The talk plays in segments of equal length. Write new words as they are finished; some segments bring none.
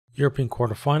European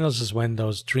quarterfinals is when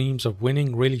those dreams of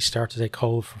winning really start to take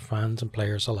hold for fans and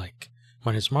players alike.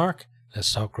 My name is Mark,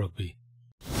 let's talk rugby.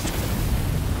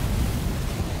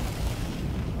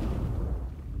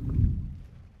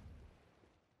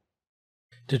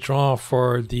 The draw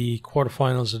for the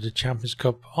quarterfinals of the Champions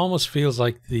Cup almost feels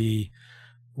like the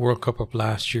World Cup of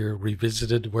last year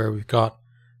revisited, where we've got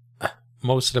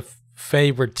most of the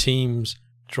favoured teams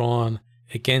drawn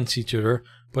against each other,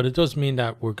 but it does mean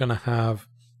that we're going to have,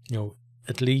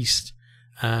 at least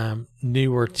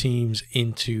newer teams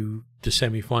into the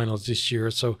semi-finals this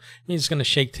year, so it means it's going to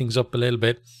shake things up a little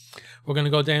bit. We're going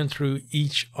to go down through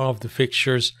each of the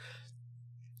fixtures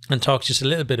and talk just a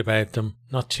little bit about them,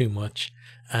 not too much,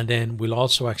 and then we'll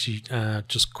also actually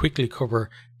just quickly cover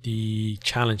the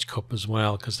Challenge Cup as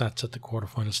well, because that's at the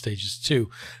quarterfinal stages too.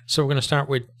 So we're going to start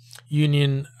with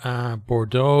Union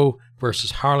Bordeaux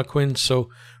versus Harlequins. So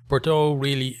Bordeaux,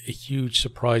 really a huge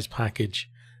surprise package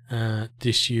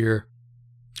this year.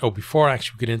 Oh, before I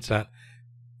actually get into that,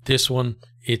 this one,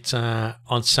 it's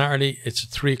on Saturday. It's a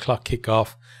 3 o'clock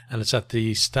kickoff, and it's at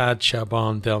the Stade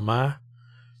Charbon-Delmas.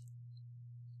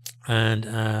 And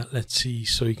let's see,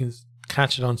 so you can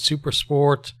catch it on Super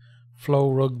Sport,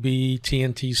 Flow Rugby,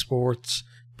 TNT Sports,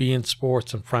 beIN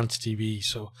Sports, and France TV.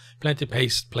 So plenty of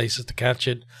places to catch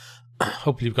it.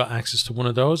 Hopefully you've got access to one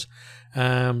of those.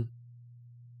 So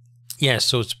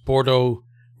it's Bordeaux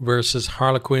versus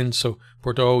Harlequins. So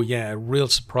Bordeaux, a real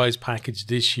surprise package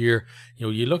this year.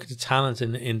 You look at the talent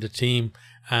in the team,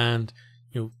 and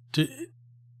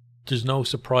there's no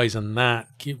surprise in that.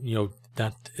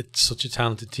 That it's such a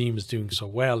talented team is doing so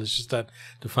well. It's just that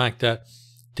the fact that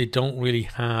they don't really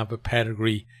have a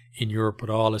pedigree in Europe at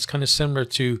all. It's kind of similar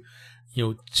to,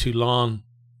 Toulon,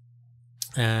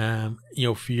 a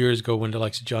few years ago when the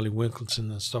likes of Jolly Wilkinson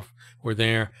and stuff were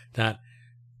there, that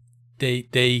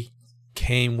they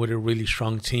came with a really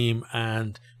strong team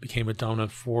and became a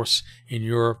dominant force in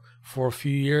Europe for a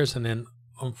few years, and then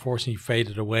unfortunately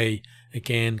faded away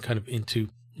again, kind of into,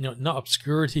 not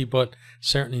obscurity, but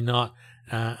certainly not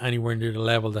anywhere near the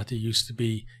level that they used to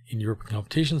be in European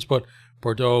competitions. But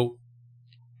Bordeaux,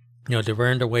 they've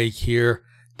earned their way here.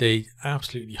 They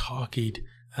absolutely hockeyed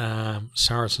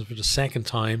Saracens for the second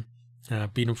time,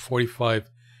 beat them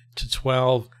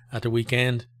 45-12 at the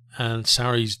weekend, and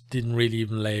Saris didn't really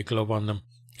even lay a glove on them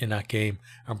in that game.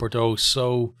 And Bordeaux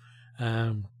so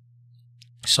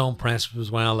impressive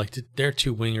as well. Like their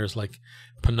two wingers, like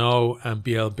Pinot and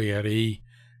Bielbieri,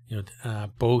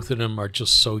 both of them are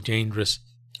just so dangerous.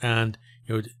 And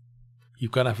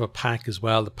you've got to have a pack as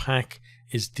well. The pack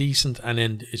is decent, and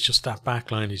then it's just that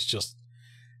back line is just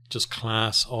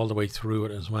class all the way through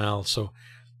it as well. So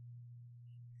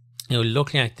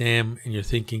looking at them, and you're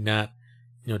thinking that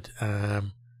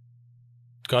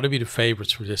got to be the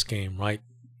favourites for this game, right?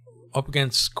 Up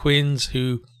against Quins,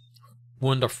 who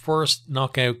won their first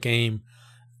knockout game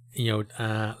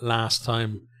last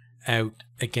time out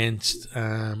against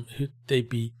who they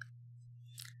beat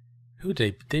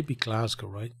Glasgow,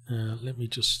 right? Let me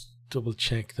just double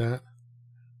check that.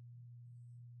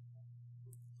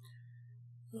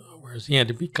 They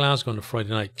beat Glasgow on the Friday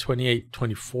night,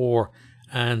 28-24,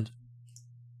 and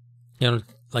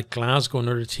like Glasgow,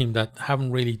 another team that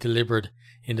haven't really delivered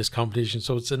in this competition.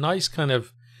 So it's a nice kind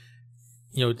of,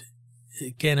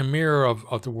 again, a mirror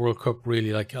of the World Cup,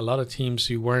 really. Like a lot of teams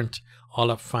who weren't all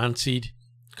that fancied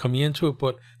coming into it,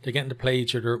 but they're getting to play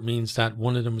each other. It means that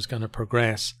one of them is going to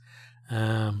progress.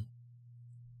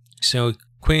 So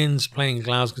Quins playing a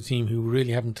Glasgow team who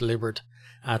really haven't delivered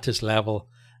at this level,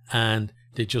 and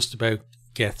they just about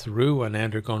get through, and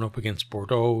then they're going up against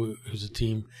Bordeaux, who's a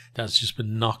team that's just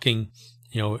been knocking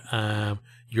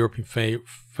European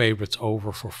favourites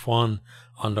over for fun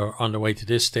on their way to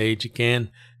this stage.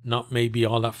 Again, not maybe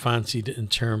all that fancied in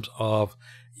terms of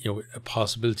a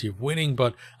possibility of winning,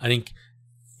 but I think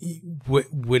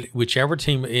whichever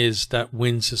team it is that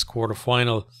wins this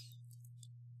quarterfinal,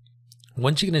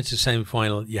 once you get into the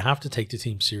semi-final, you have to take the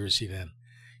team seriously. Then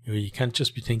you can't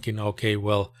just be thinking, okay,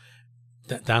 well,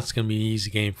 that's going to be an easy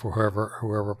game for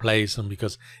whoever plays them,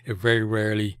 because it very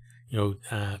rarely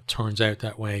turns out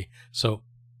that way. So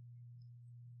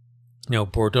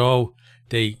Bordeaux,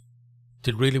 they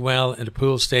did really well in the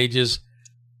pool stages,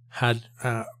 had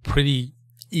pretty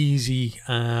easy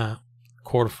round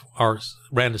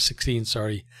of 16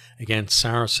 against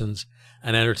Saracens,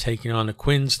 and then they're taking on a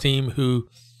Quins team who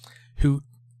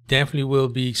definitely will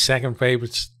be second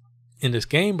favourites in this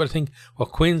game. But I think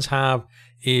what Quins have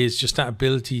is just that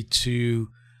ability to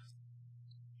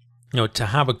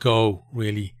have a go,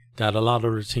 really, that a lot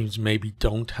of other teams maybe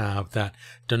don't have. That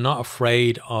they're not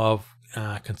afraid of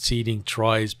conceding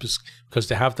tries because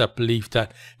they have that belief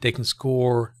that they can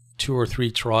score 2 or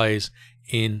 3 tries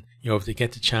in, if they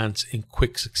get the chance, in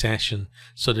quick succession.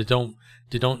 So they don't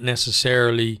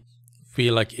necessarily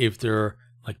feel like if they're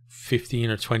like 15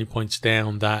 or 20 points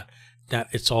down that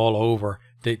it's all over.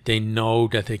 They know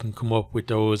that they can come up with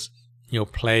those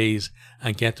plays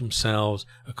and get themselves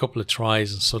a couple of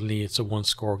tries, and suddenly it's a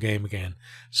 1-score game again.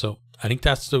 So I think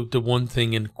that's the one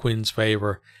thing in Quinn's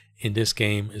favour in this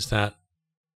game, is that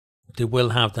they will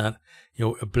have that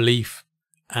a belief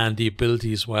and the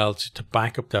ability as well to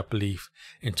back up that belief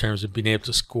in terms of being able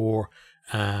to score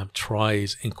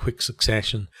tries in quick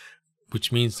succession,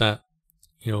 which means that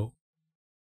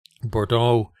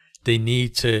Bordeaux, they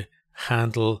need to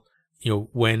handle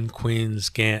when Quins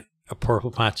get a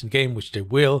purple patch in the game, which they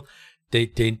will.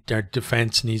 Their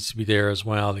defense needs to be there as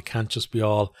well. They can't just be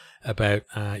all about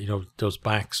those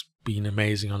backs being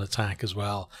amazing on attack as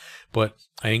well. But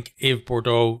I think if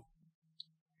Bordeaux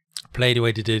play the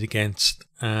way they did against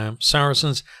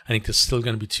Saracens, I think they're still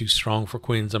going to be too strong for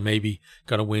Quins, and maybe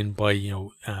going to win by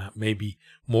maybe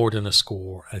more than a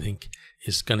score. I think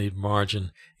is going to be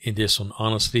margin in this one,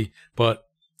 honestly. But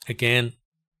again,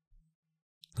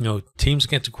 teams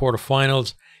get to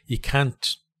quarterfinals, you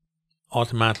can't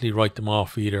automatically write them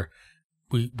off either.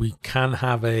 We can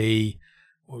have a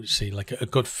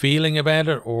good feeling about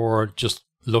it, or just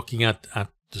looking at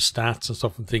the stats and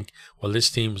stuff and think, well, this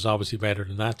team is obviously better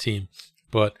than that team.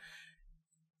 But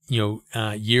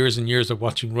years and years of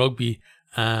watching rugby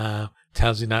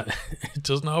tells you that it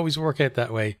doesn't always work out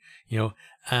that way.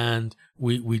 And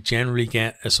we generally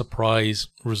get a surprise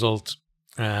result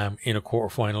in a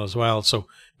quarterfinal as well. So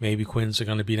maybe Quins are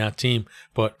going to be that team.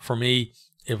 But for me,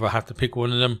 if I have to pick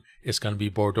one of them, it's going to be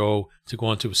Bordeaux to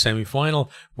go into a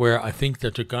semi-final, where I think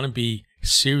that they're going to be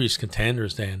serious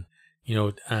contenders then.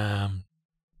 And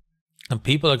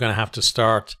people are going to have to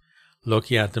start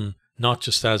looking at them not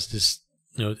just as this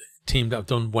team that have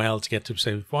done well to get to a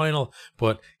semi-final,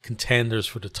 but contenders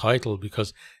for the title,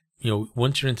 because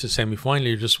once you're into the semi-final,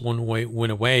 you're just one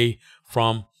win away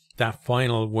from that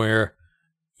final where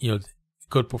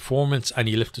good performance and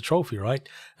you lift the trophy, right?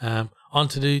 On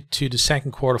to the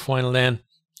second quarterfinal then,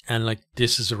 and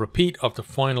this is a repeat of the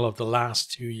final of the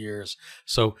last 2 years.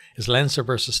 So it's Leinster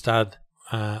versus Stade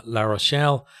La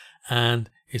Rochelle, and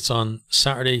it's on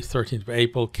Saturday, 13th of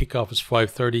April. Kickoff is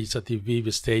 5:30. It's at the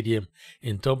Aviva Stadium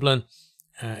in Dublin.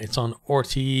 It's on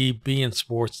RTE, beIN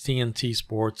Sports, TNT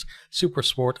Sports, Super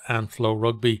Sport, and Flow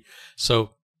Rugby.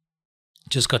 So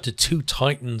just got the 2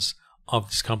 titans of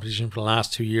this competition for the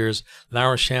last 2 years. La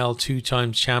Rochelle, 2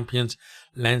 times champions.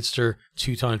 Leinster,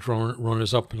 2 times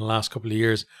runners up in the last couple of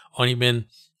years. Only been,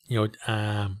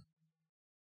 the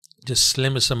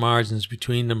slimmest of margins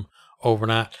between them over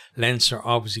that. Leinster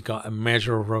obviously got a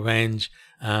measure of revenge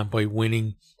by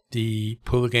winning the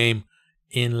pool game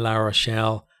in La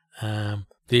Rochelle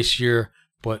this year,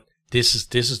 but this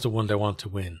is the one they want to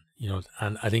win.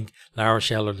 And I think La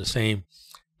Rochelle are the same.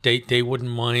 They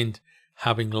wouldn't mind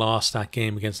having lost that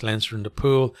game against Leinster in the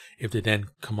pool if they then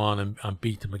come on and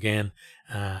beat them again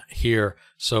here.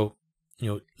 So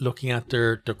looking at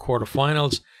their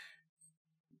quarterfinals,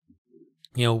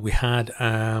 we had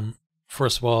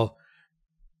first of all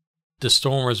the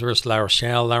Stormers versus La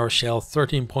Rochelle. La Rochelle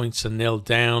 13 points to 0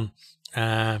 down.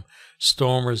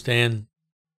 Stormers then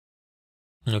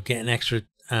getting extra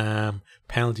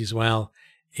penalties as well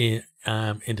in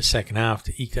the second half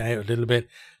to eke that out a little bit.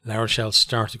 La Rochelle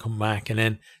start to come back, and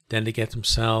then they get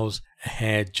themselves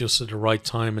ahead just at the right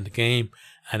time in the game,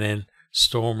 and then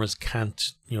Stormers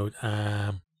can't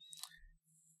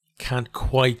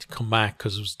quite come back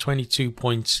because it was 22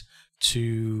 points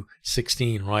to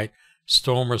 16, right?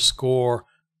 Stormers score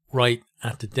right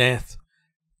at the death.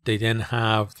 They then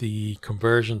have the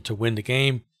conversion to win the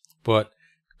game, but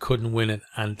couldn't win it.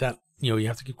 And that, you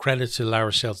have to give credit to La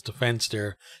Rochelle's defense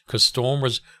there, because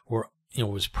Stormers were, it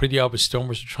was pretty obvious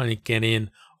Stormers were trying to get in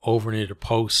over near the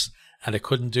posts, and they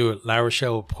couldn't do it. La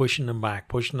Rochelle were pushing them back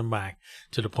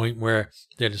to the point where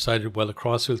they decided, well, the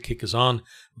crossfield kick is on.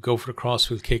 We go for the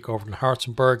crossfield kick over to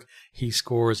Hartzenberg. He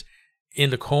scores in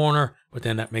the corner, but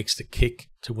then that makes the kick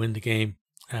to win the game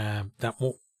that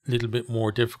little bit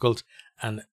more difficult,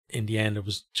 and in the end it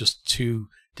was just too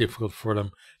difficult for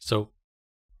them. So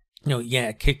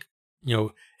a kick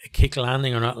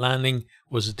landing or not landing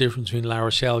was the difference between La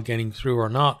Rochelle getting through or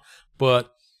not.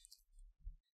 But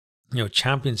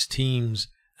champions teams,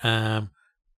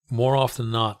 more often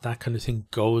than not, that kind of thing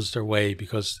goes their way,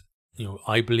 because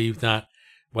I believe that,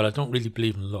 well, I don't really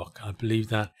believe in luck. I believe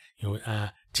that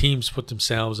teams put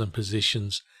themselves in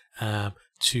positions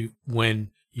to, when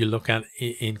you look at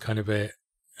in kind of a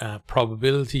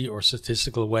probability or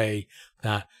statistical way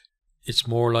that it's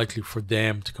more likely for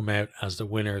them to come out as the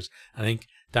winners. I think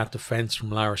that defense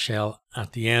from La Rochelle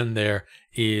at the end there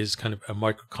is kind of a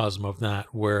microcosm of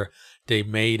that, where they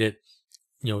made it,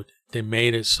 they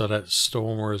made it so that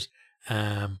Stormers,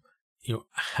 had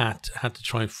to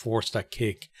try and force that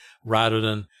kick rather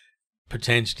than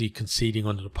potentially conceding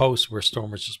under the post, where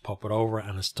Stormers just pop it over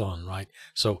and it's done, right?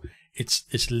 So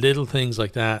it's little things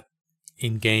like that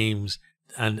in games,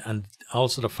 and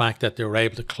also the fact that they were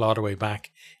able to claw their way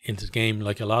back into the game,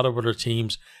 like a lot of other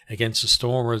teams against the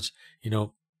Stormers.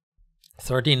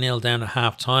 13-0 down at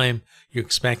half time, you're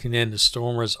expecting then the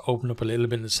Stormers open up a little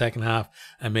bit in the second half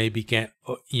and maybe get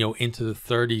into the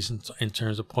 30s in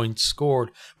terms of points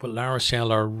scored. But La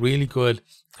Rochelle are really good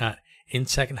at, in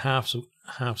second halves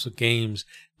of games,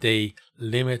 they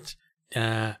limit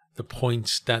the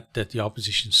points that the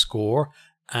opposition score,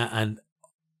 and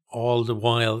all the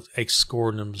while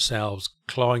scoring themselves,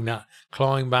 clawing back,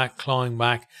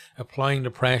 applying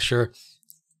the pressure,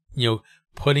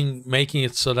 making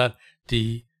it so that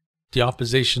the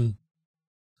opposition,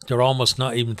 they're almost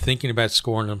not even thinking about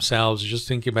scoring themselves. They're just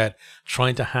thinking about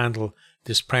trying to handle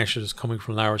this pressure that's coming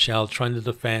from La Rochelle, trying to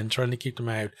defend, trying to keep them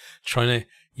out, trying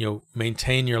to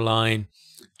maintain your line,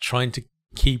 trying to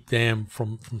keep them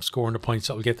from scoring the points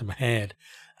that will get them ahead.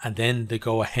 And then they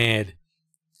go ahead,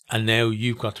 and now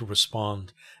you've got to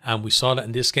respond. And we saw that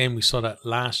in this game. We saw that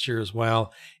last year as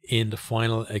well in the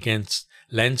final against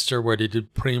Leinster, where they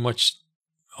did pretty much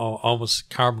almost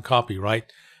carbon copy, right?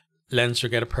 Leinster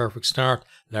get a perfect start.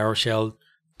 La Rochelle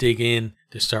dig in.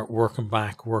 They start working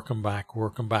back,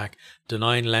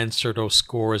 denying Leinster those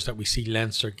scores that we see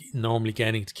Leinster normally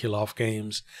getting to kill off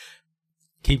games,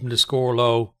 keeping the score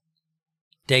low.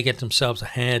 They get themselves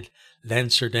ahead.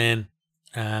 Leinster then,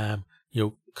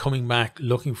 coming back,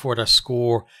 looking for that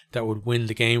score that would win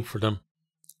the game for them.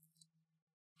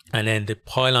 And then they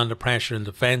pile on the pressure in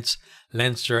defence.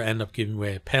 Leinster end up giving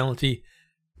away a penalty.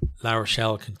 La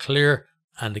Rochelle can clear,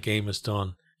 and the game is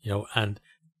done. And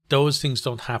those things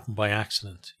don't happen by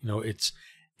accident. It's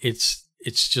the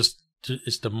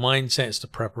mindset, it's the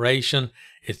preparation,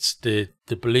 it's the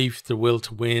belief, the will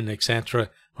to win, etc.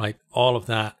 Right, all of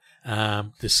that.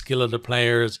 The skill of the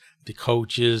players, the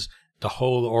coaches, the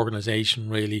whole organization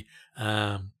really,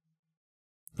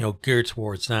 geared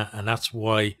towards that. And that's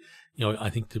why,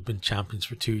 I think they've been champions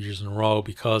for 2 years in a row,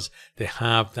 because they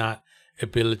have that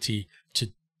ability to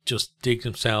just dig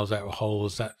themselves out of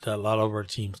holes that a lot of other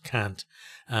teams can't.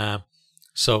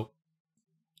 So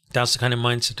that's the kind of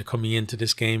mindset to coming into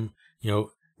this game,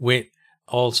 with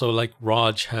also, like,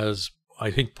 Rog has, I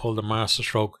think, pulled a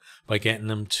masterstroke by getting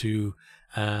them to,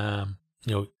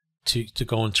 to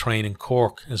go and train in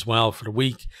Cork as well for the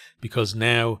week, because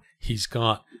now he's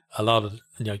got a lot of,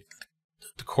 the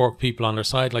Cork people on their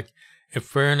side. Like, in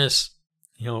fairness,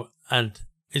 and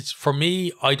it's, for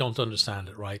me, I don't understand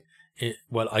it, right?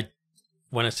 When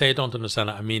I say I don't understand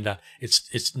it, I mean that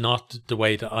it's not the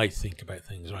way that I think about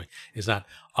things, right? Is that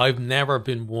I've never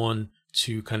been one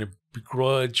to kind of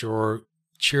begrudge or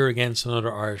cheer against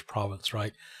another Irish province,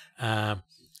 right?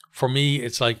 For me,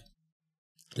 it's like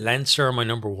Leinster are my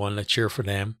number one. I cheer for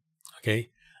them, okay?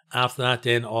 After that,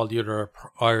 then all the other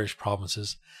Irish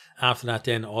provinces. After that,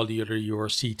 then all the other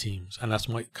URC teams, and that's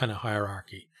my kind of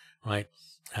hierarchy, right?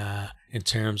 In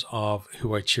terms of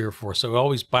who I cheer for. So I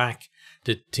always back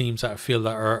the teams that I feel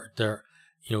that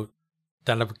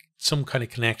that have some kind of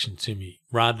connection to me,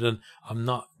 rather than, I'm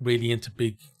not really into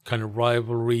big kind of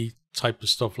rivalry type of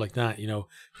stuff like that,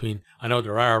 I know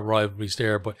there are rivalries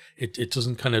there, but it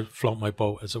doesn't kind of float my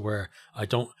boat, as it were. I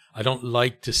don't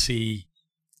like to see,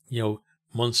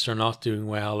 Munster not doing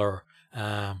well, or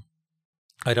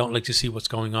I don't like to see what's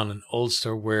going on in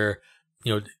Ulster, where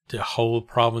the whole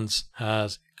province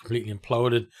has completely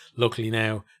imploded. Luckily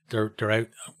now they're out,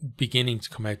 beginning to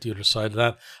come out the other side of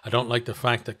that. I don't like the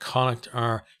fact that Connacht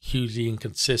are hugely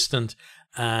inconsistent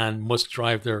and must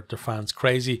drive their fans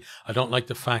crazy. I don't like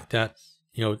the fact that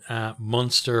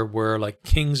Munster were like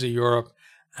kings of Europe,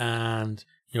 and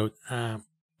an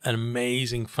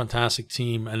amazing, fantastic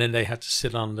team, and then they had to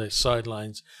sit on the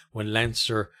sidelines when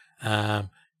Leinster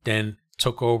then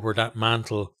took over that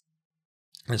mantle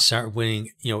and started winning,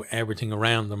 everything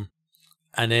around them.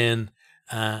 And then,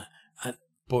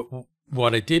 but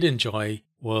what I did enjoy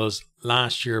was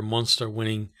last year Munster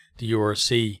winning the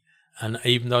URC, and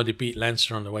even though they beat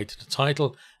Leinster on the way to the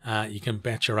title, you can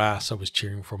bet your ass I was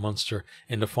cheering for Munster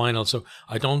in the final. So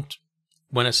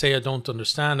when I say I don't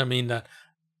understand, I mean that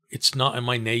it's not in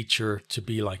my nature to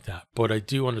be like that, but I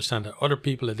do understand that other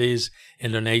people, it is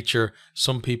in their nature.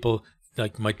 Some people,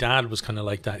 like my dad was kind of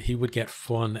like that. He would get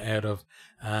fun out of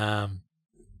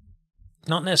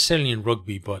not necessarily in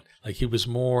rugby, but like he was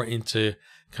more into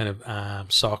kind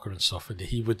of soccer and stuff, and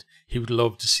he would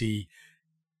love to see,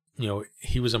 you know,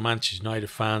 he was a Manchester United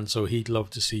fan, so he'd love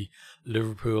to see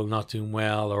Liverpool not doing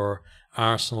well, or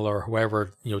Arsenal, or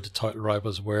whoever, you know, the title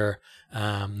rivals were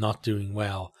not doing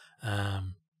well.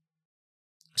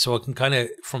 So I can kind of,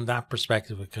 from that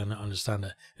perspective, I kind of understand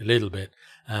it a little bit.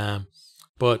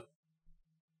 But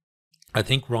I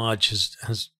think Rog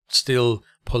has still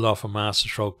pulled off a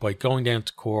masterstroke by going down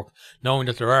to Cork, knowing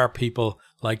that there are people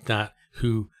like that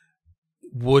who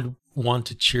would want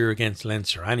to cheer against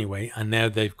Leinster anyway, and now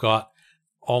they've got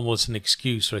almost an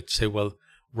excuse, right, to say, well,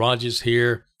 Rog is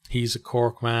here, he's a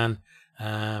Cork man,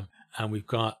 and we've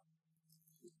got,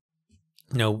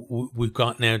 you know, we've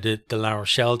got now the La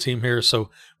Rochelle team here, so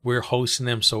we're hosting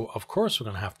them, so of course we're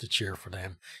going to have to cheer for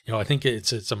them. You know, I think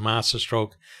it's a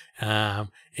masterstroke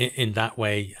in that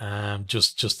way,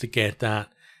 just to get that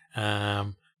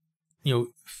you know,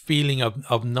 feeling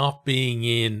of not being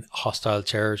in hostile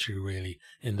territory really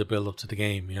in the build up to the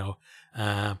game, you know,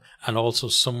 and also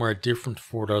somewhere different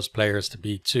for those players to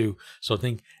be too. So I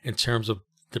think in terms of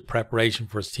the preparation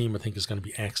for his team, I think is going to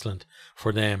be excellent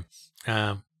for them.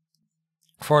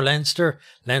 For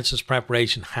Leinster's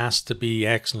preparation has to be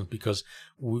excellent, because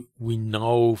we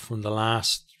know from the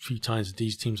last few times that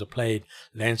these teams have played,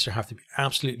 Leinster have to be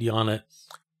absolutely on it.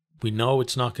 We know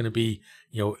it's not going to be,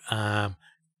 you know,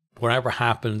 whatever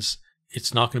happens,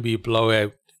 it's not going to be a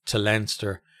blowout to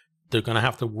Leinster. They're going to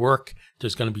have to work.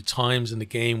 There's going to be times in the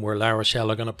game where La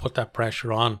Rochelle are going to put that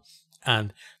pressure on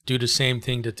and do the same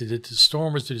thing that they did to the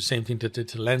Stormers, do the same thing that they did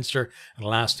to Leinster in the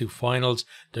last two finals.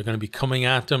 They're going to be coming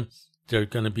at them. They're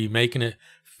going to be making it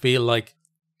feel like,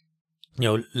 you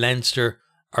know, Leinster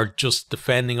are just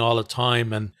defending all the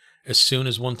time, and as soon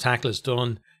as one tackle is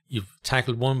done, you've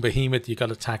tackled one behemoth, you got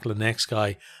to tackle the next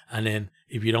guy, and then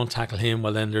if you don't tackle him,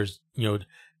 well, then there's, you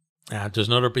know, there's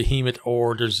another behemoth,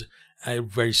 or there's a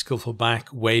very skillful back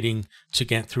waiting to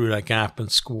get through that gap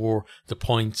and score the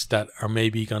points that are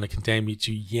maybe going to condemn you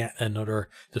to yet another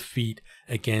defeat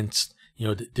against, you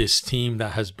know, this team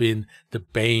that has been the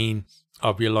bane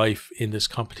of your life in this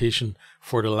competition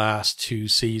for the last two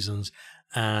seasons.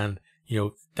 And, you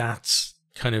know, that's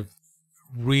kind of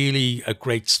really a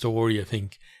great story, I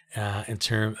think, in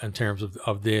terms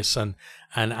of this. And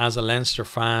as a Leinster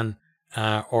fan,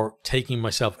 or taking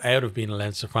myself out of being a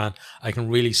Leinster fan, I can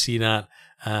really see that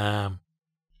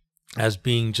as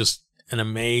being just an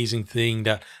amazing thing,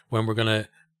 that when we're going to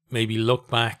maybe look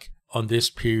back on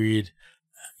this period,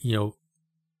 you know,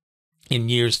 in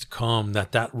years to come,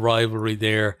 that rivalry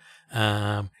there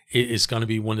is going to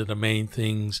be one of the main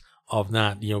things of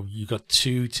that. You know, you got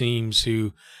two teams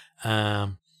who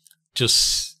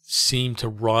just seem to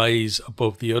rise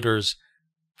above the others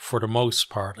for the most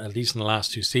part, at least in the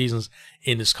last two seasons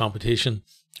in this competition.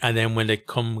 And then when they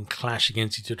come and clash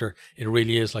against each other, it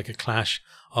really is like a clash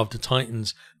of the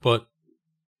Titans. But,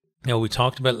 you know, we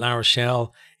talked about La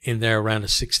Rochelle in their round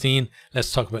of 16.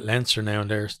 Let's talk about Leinster now in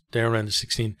their round of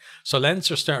 16. So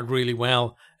Leinster started really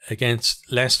well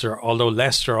against Leicester, although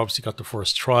Leicester obviously got the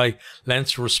first try.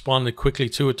 Leinster responded quickly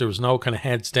to it. There was no kind of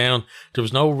heads down. There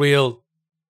was no real,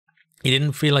 it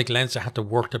didn't feel like Leinster had to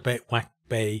work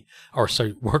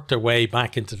their way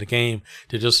back into the game.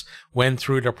 They just went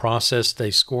through the process. They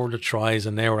scored the tries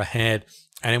and they were ahead.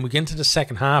 And then we get into the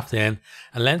second half then,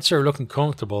 and Leinster are looking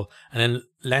comfortable, and then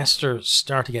Leicester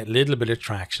start to get a little bit of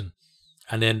traction.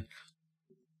 And then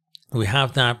we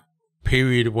have that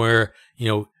period where, you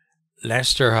know,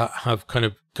 Leicester have kind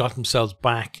of got themselves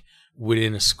back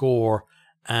within a score,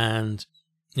 and,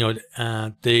 you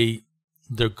know, they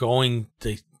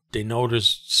know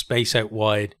there's space out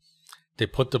wide. They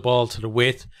put the ball to the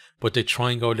width, but they try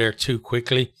and go there too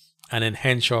quickly, and then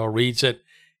Henshaw reads it,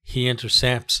 he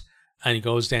intercepts, and he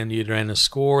goes down the other end and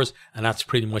scores, and that's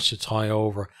pretty much the tie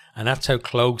over. And that's how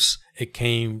close it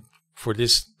came for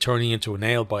this turning into a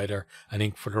nail biter, I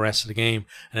think, for the rest of the game.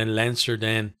 And then Leinster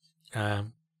then,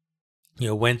 you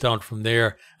know, went on from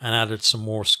there and added some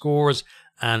more scores,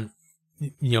 and,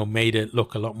 you know, made it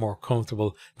look a lot more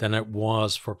comfortable than it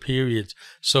was for periods.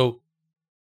 So,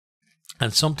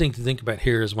 and something to think about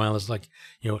here as well is, like,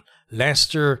 you know,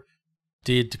 Leicester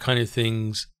did the kind of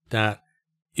things that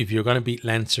if you're going to beat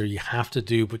Leinster, you have to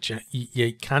do, but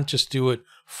you can't just do it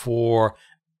for,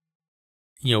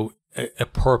 you know, a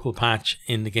purple patch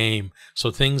in the game.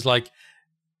 So things like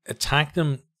attack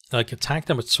them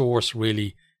at source,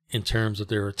 really, in terms of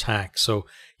their attack. So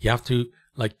you have to,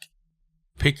 like,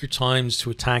 pick your times to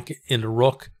attack in the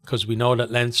ruck, because we know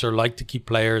that Leinster like to keep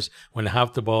players, when they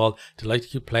have the ball, they like to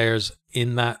keep players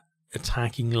in that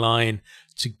attacking line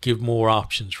to give more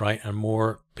options, right, and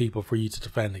more people for you to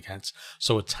defend against.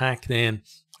 So attack then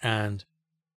and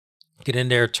get in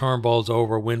there, turn balls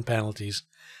over, win penalties.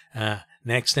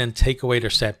 Next, then take away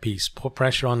their set piece, put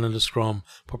pressure on the scrum,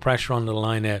 put pressure on the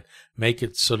line out, make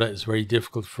it so that it's very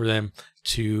difficult for them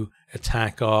to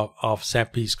attack off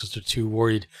set piece because they're too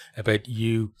worried about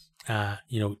you,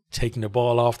 taking the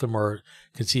ball off them or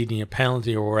conceding a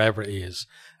penalty or wherever it is.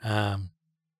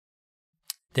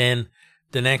 Then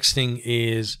the next thing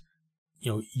is,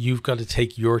 you've got to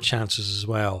take your chances as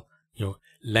well.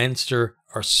 Leinster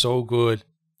are so good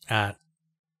at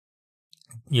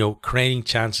creating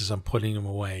chances and putting them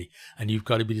away, and you've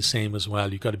got to be the same as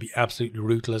well. You've got to be absolutely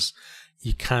ruthless.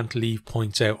 You can't leave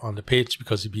points out on the pitch,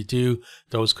 because if you do,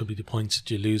 those could be the points that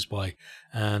you lose by.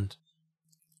 And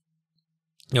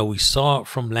we saw it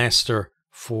from Leicester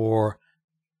for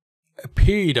a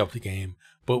period of the game,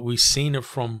 but we've seen it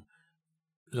from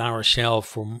La Rochelle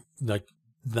for like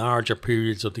larger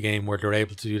periods of the game where they're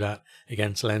able to do that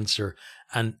against Leinster.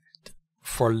 And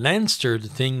for Leinster, the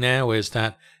thing now is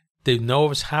that they know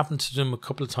it's happened to them a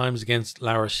couple of times against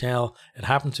La Rochelle. It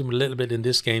happened to them a little bit in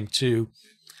this game too.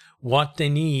 What they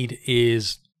need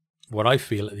is, what I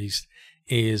feel at least,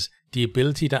 is the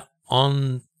ability to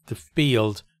on the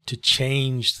field to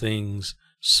change things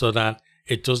so that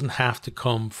it doesn't have to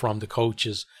come from the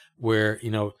coaches, where,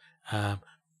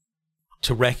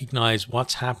 to recognize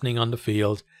what's happening on the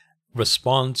field,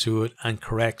 respond to it, and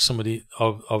correct some of the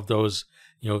of those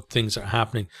things that are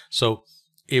happening. So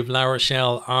if La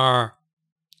Rochelle are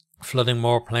flooding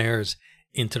more players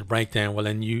into the breakdown, well,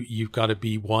 then you've got to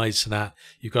be wise to that.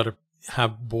 You've got to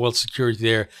have ball security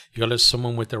there. You've got to have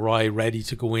someone with their eye ready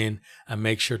to go in and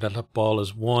make sure that the ball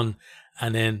is won.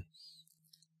 And then,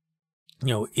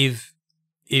 if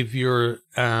you're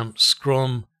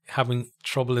scrum, having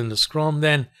trouble in the scrum,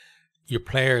 then your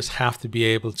players have to be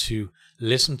able to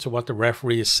listen to what the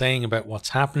referee is saying about what's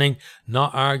happening,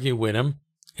 not argue with him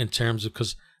in terms of,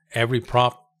 because every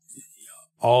prop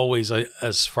always,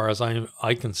 as far as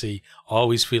I can see,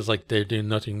 always feels like they're doing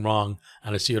nothing wrong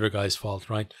and it's the other guy's fault,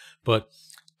 right? But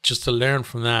just to learn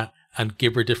from that and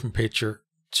give a different picture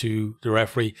to the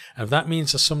referee. And if that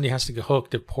means that somebody has to get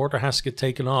hooked, if Porter has to get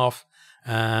taken off,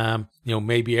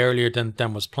 maybe earlier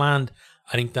than was planned,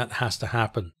 I think that has to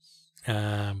happen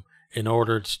in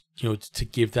order to, to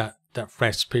give that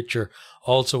fresh picture.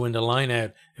 Also in the line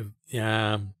out, if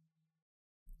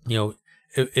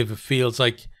it feels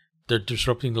like they're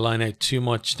disrupting the line out too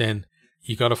much, then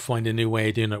you got to find a new way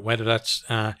of doing it, whether that's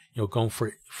going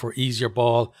for easier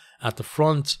ball at the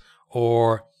front,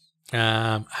 or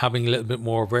having a little bit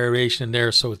more variation in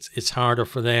there, so it's harder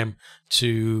for them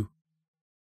to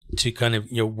kind of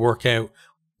work out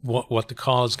what the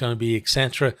call is going to be,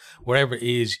 etc. Whatever it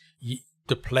is,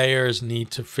 the players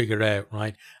need to figure out,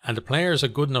 right? And the players are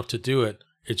good enough to do it.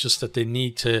 It's just that they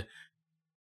need to.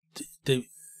 It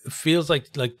feels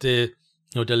like the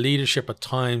the leadership at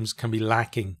times can be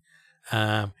lacking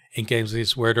in games like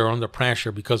this where they're under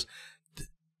pressure, because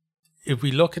if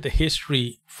we look at the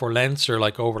history for Leinster,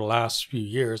 like over the last few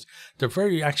years, they're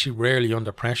very actually rarely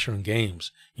under pressure in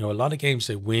games. A lot of games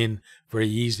they win very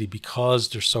easily because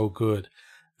they're so good.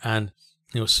 And,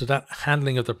 so that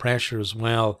handling of the pressure as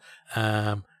well,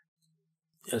 I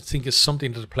think is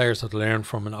something that the players have to learn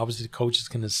from. And obviously the coaches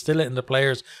can instill it in the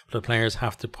players, but the players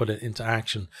have to put it into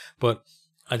action. But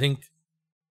I think,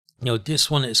 this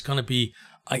one is going to be,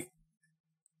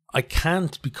 I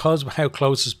can't, because of how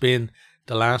close it's been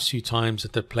the last few times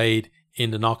that they played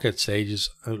in the knockout stages,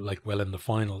 in the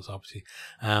finals, obviously,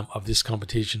 of this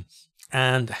competition,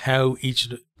 and how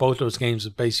both those games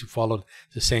have basically followed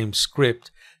the same script,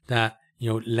 that,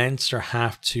 Leinster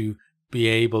have to be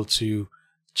able to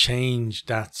change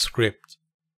that script.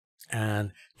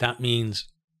 And that means,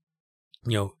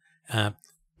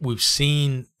 we've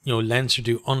seen, Leinster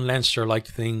do un-Leinster-like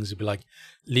things. It'd be like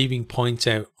leaving points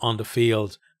out on the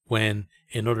field when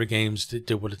in other games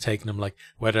they would have taken them, like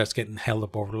whether that's getting held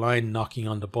up over the line, knocking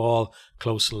on the ball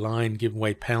close to the line, giving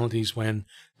away penalties when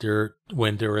they're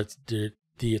at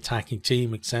the attacking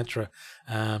team, etc.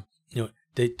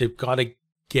 They've got to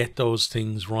get those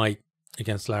things right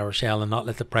against La Rochelle and not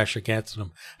let the pressure get to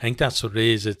them. I think that's what it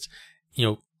is. It's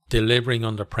delivering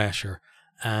under pressure,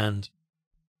 and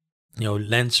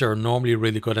Leinster are normally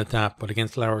really good at that, but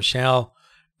against La Rochelle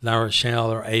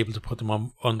are able to put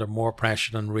them under more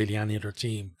pressure than really any other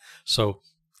team. So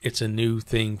it's a new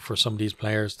thing for some of these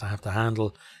players to have to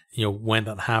handle, when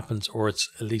that happens, or it's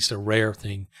at least a rare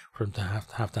thing for them to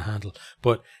have to handle.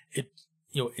 But it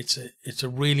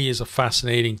really is a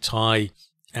fascinating tie,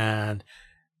 and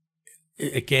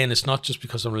again, it's not just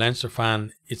because I'm a Leinster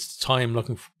fan. It's the time I'm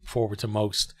looking forward to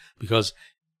most, because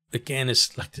again,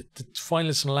 it's like the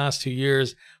finalists in the last 2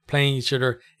 years playing each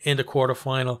other in the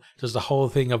quarterfinal. There's the whole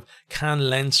thing of, can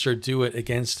Leinster do it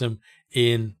against them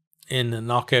in the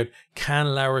knockout?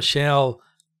 Can La Rochelle,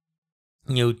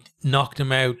 knock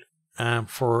them out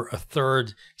for a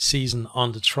third season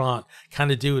on the trot? Can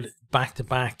they do it back to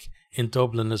back in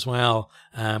Dublin as well?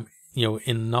 In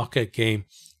the knockout game,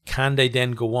 can they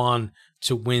then go on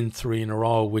to win 3 in a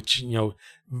row, which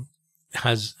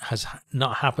has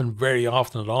not happened very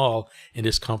often at all in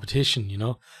this competition,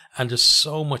 and there's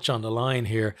so much on the line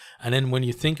here. And then when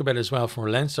you think about it as well from a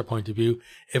Leinster point of view,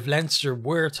 if Leinster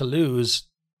were to lose,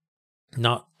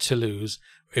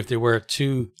 if they were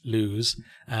to lose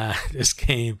this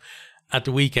game at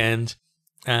the weekend,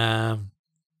 then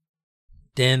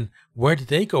where did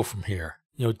they go from here?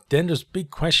 Then there's big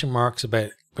question marks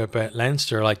about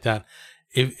Leinster like that.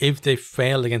 If they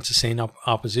failed against the same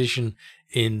opposition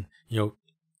in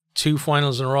 2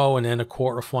 finals in a row and then a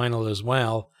quarter final as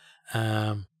well,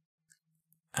 and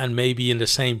maybe in the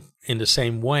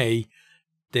same way,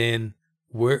 then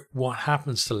what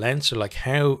happens to Leinster? Like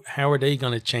how are they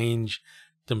going to change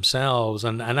themselves?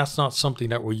 And that's not something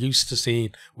that we're used to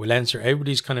seeing with Leinster.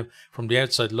 Everybody's kind of from the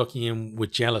outside looking in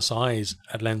with jealous eyes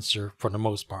at Leinster for the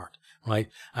most part, right?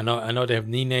 I know they have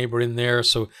Neighbour in there,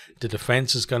 so the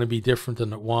defense is going to be different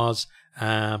than it was.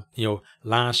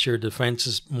 Last year, defense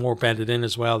is more bedded in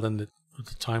as well than the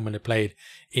time when they played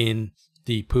in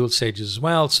the pool stages as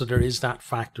well. So there is that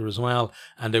factor as well,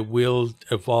 and they will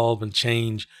evolve and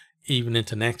change even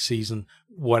into next season,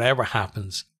 whatever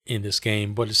happens in this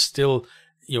game. But it's still,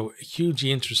 a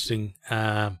hugely interesting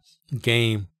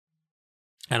game.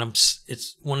 And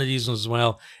it's one of these ones as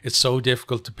well. It's so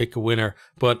difficult to pick a winner,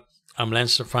 but I'm a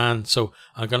Leinster fan, so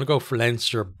I'm going to go for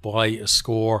Leinster by a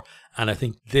score. And I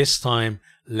think this time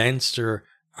Leinster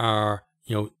are,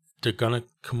 they're going to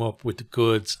come up with the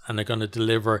goods and they're going to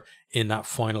deliver in that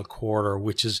final quarter,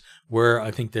 which is where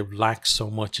I think they've lacked so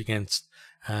much against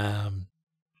La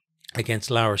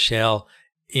Rochelle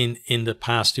in the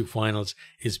past 2 finals,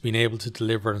 is being able to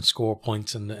deliver and score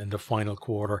points in the final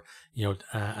quarter,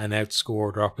 and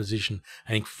outscore their opposition.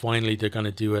 I think finally they're going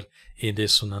to do it in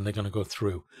this one and they're going to go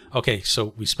through. Okay,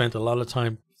 so we spent a lot of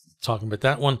time talking about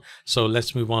that one, so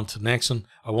let's move on to the next one.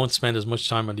 I won't spend as much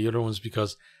time on the other ones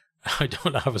because I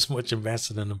don't have as much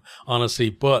invested in them, honestly,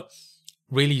 but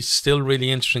still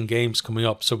really interesting games coming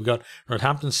up. So we got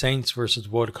Northampton Saints versus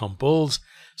Watercombe Bulls.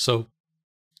 So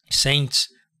Saints,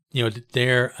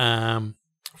 they're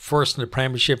first in the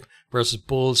Premiership versus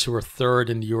Bulls, who are third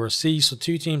in the URC. So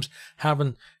 2 teams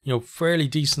having, fairly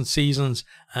decent seasons.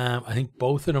 I think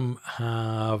both of them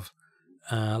have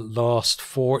lost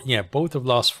 4. Yeah, both have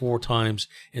lost 4 times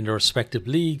in their respective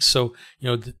leagues. So,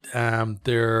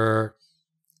 their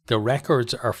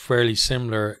records are fairly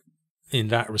similar in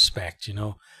that respect,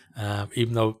 even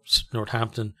though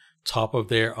Northampton top of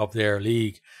their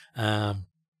league.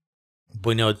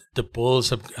 But the Bulls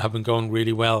have been going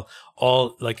really well,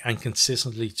 and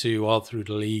consistently too, all through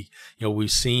the league. We've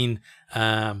seen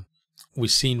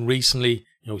recently,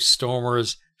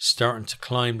 Stormers starting to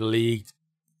climb the league,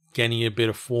 getting a bit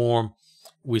of form.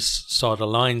 We saw the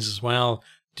Lions as well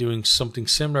doing something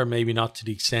similar, maybe not to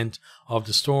the extent of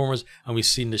the Stormers, and we've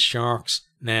seen the Sharks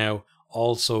now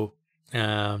also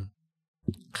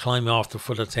climbing off the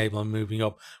foot of the table and moving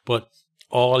up. But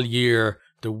all year,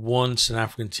 the one South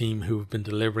African team who have been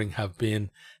delivering have been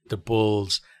the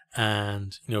Bulls,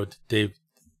 and they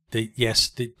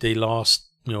lost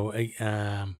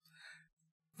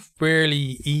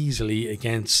fairly easily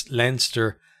against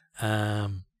Leinster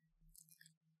the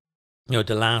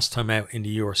last time out in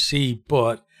the URC,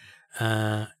 but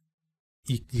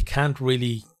you can't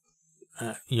really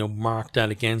mark that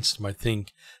against them, I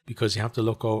think, because you have to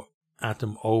look at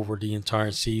them over the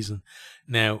entire season.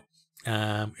 Now,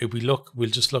 if we'll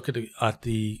just look at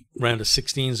the round of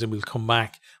 16s, and we'll come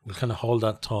back. We'll kind of hold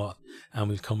that thought, and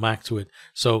we'll come back to it.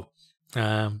 So,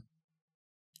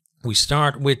 we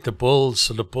start with the Bulls.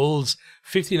 So the Bulls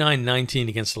 59-19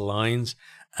 against the Lions,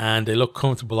 and they look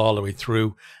comfortable all the way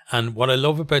through. And what I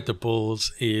love about the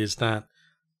Bulls is that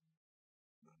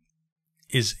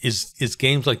is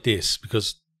games like this,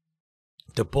 because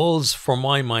the Bulls, for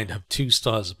my mind, have 2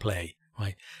 styles of play.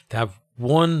 Right, they have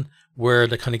one where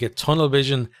they kind of get tunnel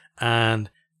vision and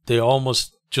they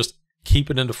almost just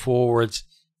keep it in the forwards,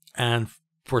 and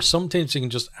for some teams you can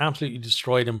just absolutely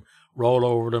destroy them, roll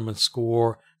over them and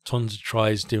score tons of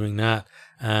tries doing that,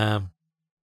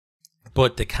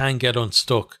 but they can get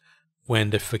unstuck when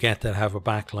they forget they have a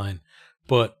back line.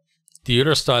 But the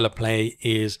other style of play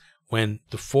is when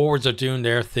the forwards are doing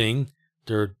their thing,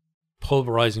 they're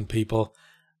pulverizing people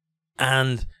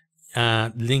and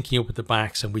linking up with the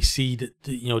backs, and we see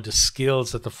the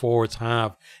skills that the forwards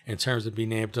have in terms of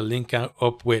being able to link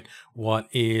up with what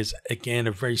is again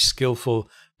a very skillful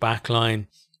backline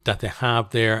that they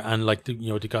have there, and like they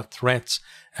got threats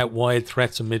at wide,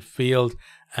 threats in midfield,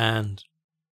 and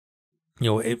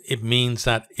it means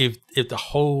that if the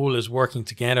whole is working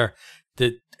together,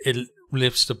 that it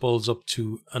lifts the Bulls up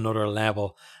to another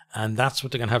level, and that's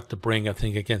what they're gonna have to bring, I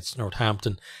think, against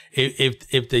Northampton.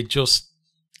 If they just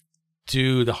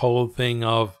do the whole thing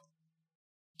of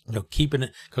keeping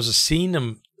it, because I've seen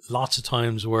them lots of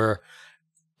times where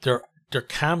they're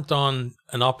camped on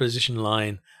an opposition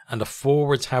line and the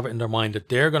forwards have it in their mind that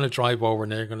they're going to drive over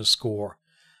and they're going to score,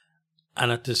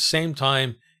 and at the same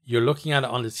time you're looking at it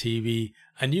on the TV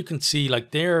and you can see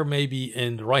like they're maybe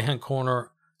in the right hand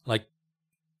corner, like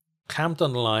camped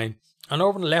on the line, and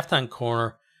over in the left hand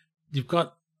corner you've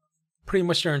got pretty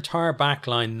much their entire back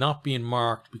line not being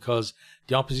marked because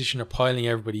the opposition are piling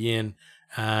everybody in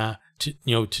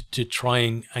to try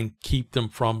and keep them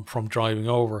from driving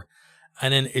over.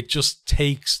 And then it just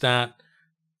takes that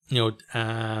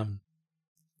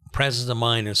presence of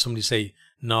mind, and somebody say,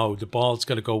 no, the ball's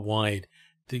got to go wide.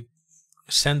 They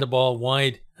send the ball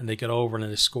wide and they get over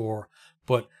and they score.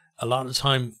 But a lot of the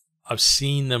time I've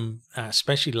seen them,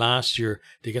 especially last year,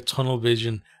 they get tunnel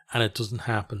vision and it doesn't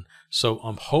happen. So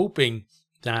I'm hoping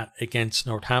that against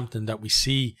Northampton that we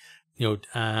see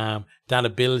that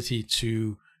ability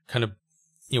to kind of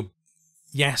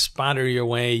yes, batter your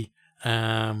way,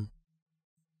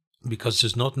 because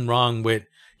there's nothing wrong with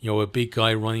a big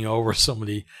guy running over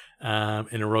somebody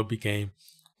in a rugby game,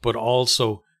 but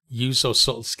also use those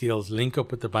subtle skills, link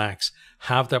up with the backs,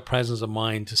 have that presence of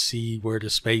mind to see where the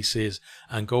space is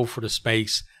and go for the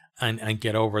space and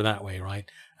get over that way, right?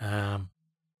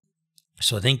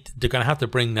 So I think they're going to have to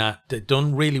bring that. They've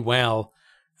done really well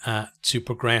to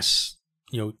progress.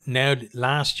 Now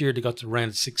last year they got to round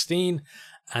of 16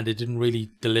 and they didn't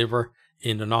really deliver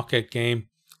in the knockout game.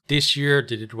 This year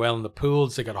they did well in the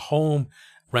pools. They got a home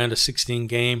round of 16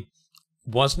 game.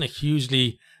 Wasn't a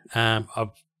hugely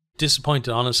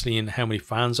disappointed honestly in how many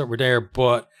fans that were there,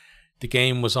 but the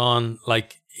game was on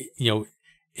like in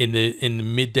the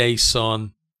midday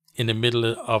sun in the middle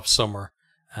of summer,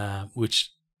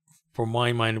 which for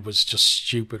my mind was just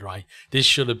stupid, right? This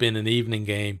should have been an evening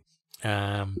game,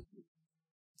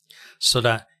 so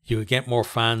that you would get more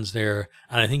fans there.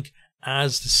 And I think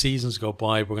as the seasons go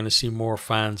by, we're going to see more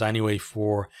fans anyway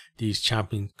for these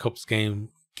Champion Cups games,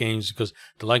 because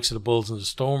the likes of the Bulls and the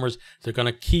Stormers, they're going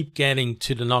to keep getting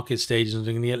to the knockout stages and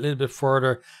they're going to get a little bit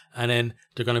further, and then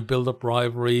they're going to build up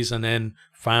rivalries, and then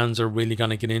fans are really going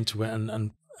to get into it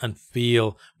and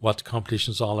feel what the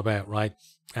competition is all about, right?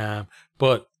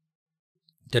 But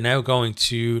they're now going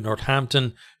to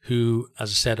Northampton, who,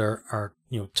 as I said, are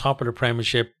top of the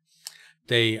Premiership.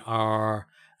 They are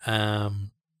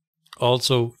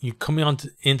also coming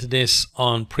into this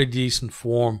on pretty decent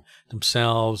form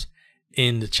themselves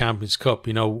in the Champions Cup.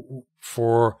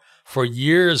 For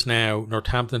years now,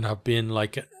 Northampton have been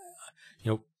like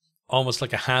almost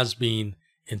like a has-been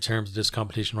in terms of this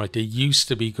competition, right? They used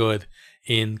to be good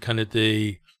in kind of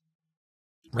the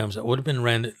rounds. It would have been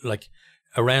around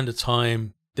the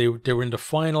time they were in the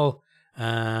final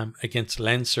against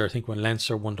Leinster, I think, when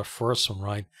Leinster won the first one,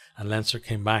 right? And Leinster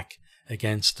came back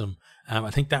against them. I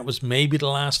think that was maybe the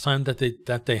last time that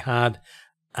they had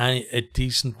a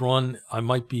decent run. I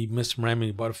might be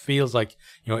misremembering, but it feels like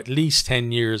at least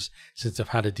 10 years since they've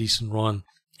had a decent run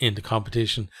in the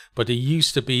competition. But they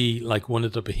used to be like one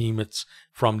of the behemoths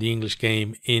from the English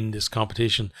game in this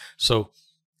competition. So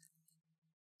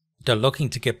they're looking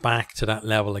to get back to that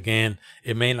level again.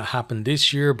 It may not happen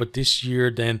this year, but this year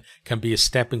then can be a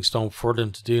stepping stone for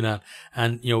them to do that.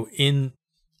 And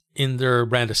in their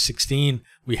round of 16,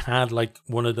 we had like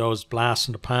one of those blasts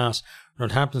in the past.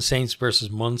 Northampton Saints versus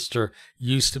Munster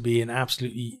used to be an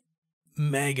absolutely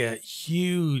mega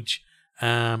huge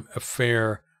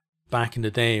affair back in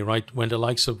the day, right? When the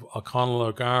likes of O'Connell,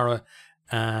 O'Gara,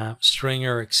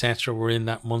 Stringer, etc. were in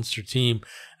that Munster team,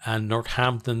 and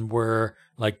Northampton were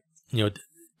like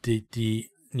the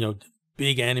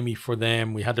big enemy for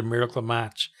them. We had the miracle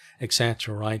match,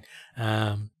 etc. Right?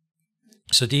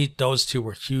 So those two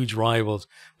were huge rivals.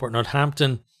 But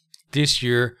Northampton this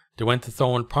year, they went to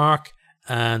Thorne Park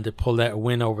and they pulled out a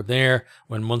win over there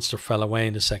when Munster fell away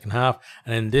in the second half.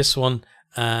 And in this one,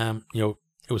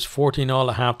 it was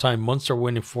 14-all at halftime. Munster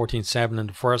winning 14-7 in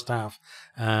the first half,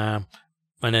 and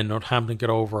then Northampton got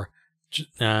over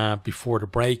before the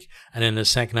break, and in the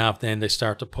second half then they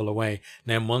start to pull away.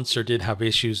 Now Munster did have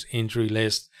issues, injury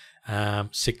list,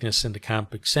 sickness in the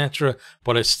camp, etc.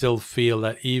 But I still feel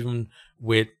that even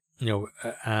with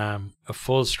a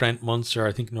full strength Munster,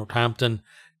 I think Northampton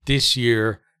this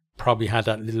year probably had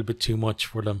that little bit too much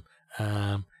for them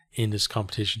in this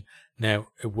competition. Now,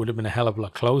 it would have been a hell of a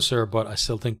lot closer, but I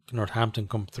still think Northampton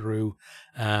come through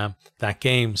that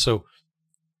game. So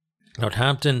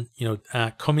Northampton,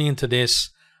 coming into this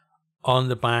on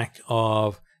the back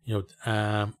of,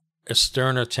 a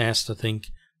sterner test, I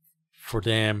think, for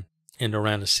them in the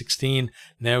round of 16.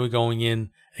 Now we're going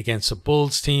in against a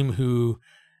Bulls team who,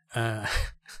 I've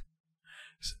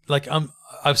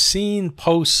seen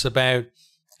posts about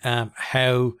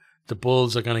how the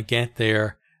Bulls are going to get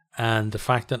there, and the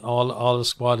fact that all the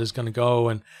squad is going to go,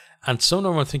 and some of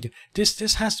them are thinking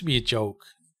this has to be a joke.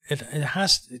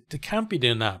 They can't be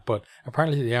doing that, but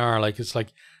apparently they are. Like, it's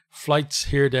like flights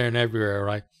here, there, and everywhere,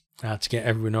 right? To get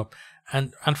everyone up,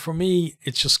 and for me,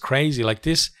 it's just crazy. Like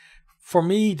this, for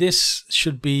me, this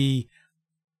should be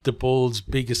the Bulls'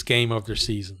 biggest game of their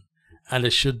season, and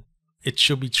it should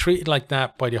be treated like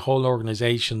that by the whole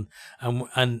organization.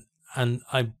 And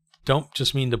I don't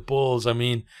just mean the Bulls. I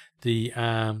mean the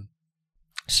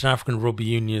South African Rugby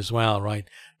Union as well, right?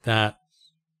 That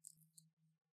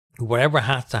whatever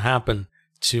has to happen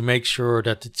to make sure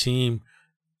that the team,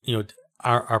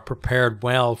 are prepared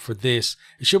well for this.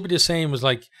 It should be the same as,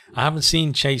 like, I haven't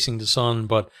seen Chasing the Sun,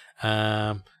 but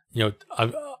I've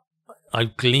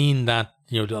gleaned that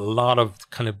a lot of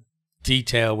kind of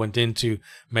detail went into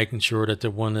making sure that they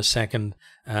won a second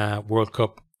World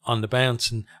Cup on the bounce.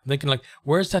 And I'm thinking, like,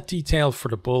 where's that detail for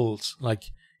the Bulls?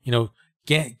 Like,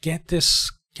 get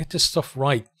this stuff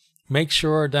right. Make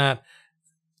sure that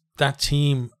that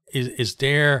team is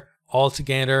there all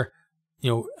together,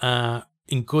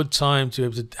 in good time to be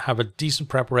able to have a decent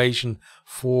preparation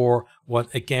for what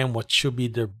should be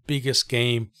their biggest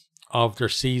game of their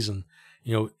season.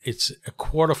 It's a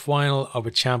quarterfinal of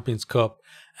a Champions Cup.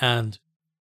 And,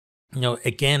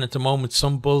 again, at the moment,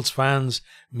 some Bulls fans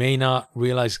may not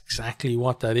realize exactly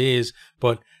what that is.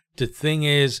 But the thing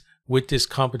is, with this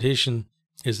competition,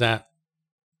 is that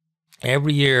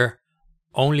every year,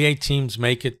 only 8 teams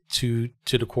make it to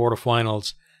the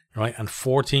quarterfinals, right? And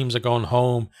 4 teams are going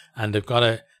home, and they've got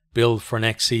to build for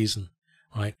next season,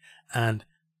 right? And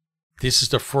this is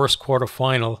their first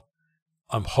quarterfinal.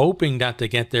 I'm hoping that they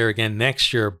get there again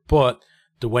next year, but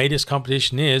the way this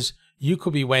competition is, you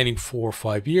could be waiting 4 or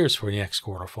 5 years for the next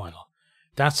quarterfinal.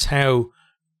 That's how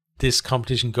this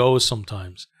competition goes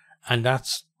sometimes. And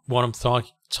that's what I'm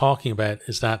talking about,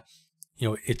 is that,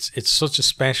 it's such a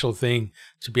special thing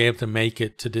to be able to make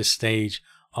it to this stage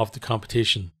of the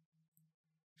competition.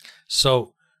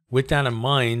 So with that in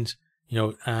mind,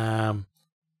 I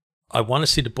want to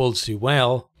see the Bulls do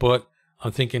well, but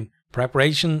I'm thinking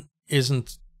preparation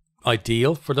isn't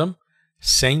ideal for them.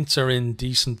 Saints are in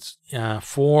decent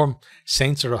form.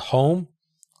 Saints are at home,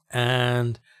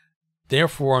 and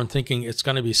therefore I'm thinking it's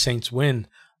going to be a Saints win.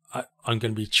 I'm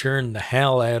going to be cheering the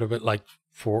hell out of it, like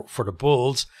for the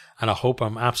Bulls, and I hope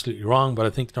I'm absolutely wrong, but I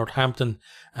think Northampton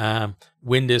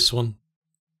win this one,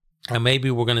 and maybe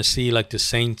we're going to see like the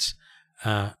Saints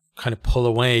kind of pull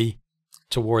away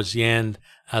towards the end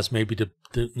as maybe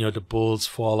the Bulls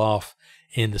fall off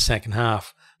in the second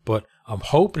half. But I'm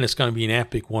hoping it's going to be an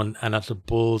epic one, and that the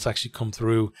Bulls actually come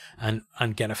through and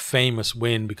get a famous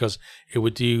win, because it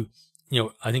would do,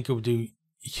 I think it would do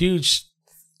huge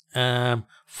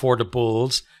for the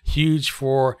Bulls, huge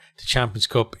for the Champions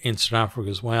Cup in South Africa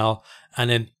as well, and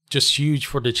then just huge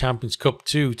for the Champions Cup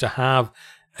too, to have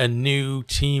a new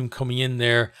team coming in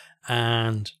there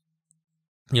and,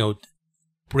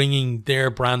 bringing their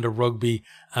brand of rugby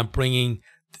and bringing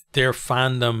their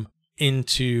fandom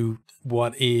into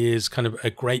what is kind of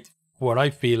what I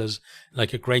feel is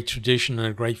like a great tradition and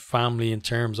a great family in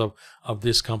terms of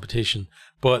this competition.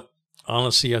 But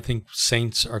honestly, I think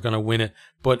Saints are going to win it,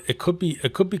 but it could be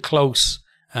close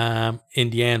in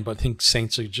the end, but I think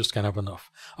Saints are just going to have enough.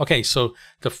 Okay, so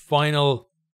the final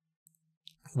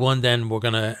one then we're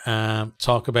going to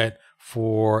talk about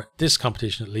for this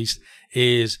competition at least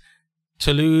is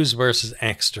Toulouse versus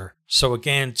Exeter. So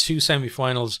again, 2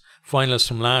 finalists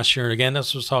from last year. And again,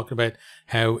 that's what I was talking about,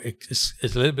 how it's a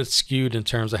little bit skewed in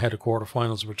terms of how the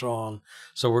quarterfinals were drawn.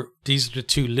 So these are the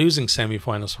 2 losing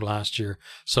semi-finals for last year.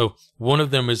 So one of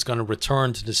them is going to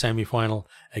return to the semi-final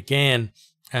again.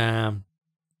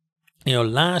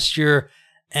 Last year,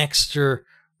 Exeter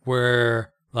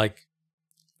were like,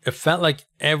 it felt like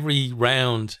every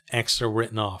round Exeter were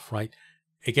written off, right?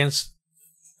 It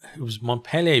was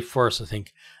Montpellier first, I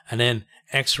think, and then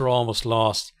Exeter almost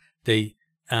lost. They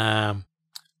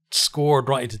scored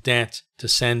right to death to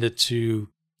send it to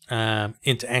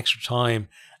into extra time,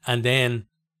 and then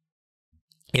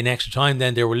in extra time,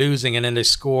 then they were losing, and then they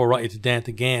score right at the death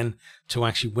again to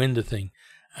actually win the thing,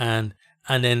 and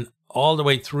then all the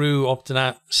way through up to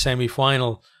that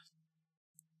semi-final,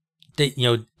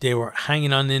 they were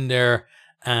hanging on in there,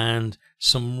 and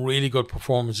some really good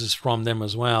performances from them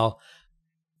as well.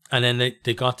 And then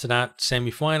they got to that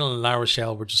semi-final, and La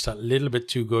Rochelle were just a little bit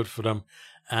too good for them,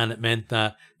 and it meant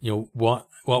that what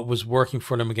was working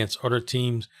for them against other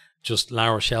teams, just La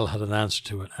Rochelle had an answer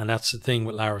to it. And that's the thing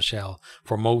with La Rochelle.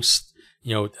 For most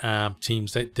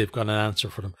teams, they've got an answer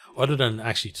for them, other than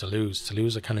actually Toulouse.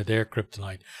 Toulouse are kind of their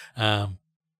kryptonite. But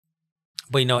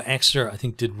Exeter, I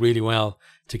think, did really well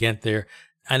to get there.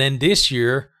 And then this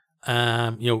year,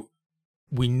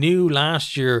 we knew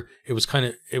last year it was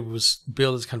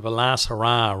billed as kind of a last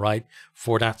hurrah, right,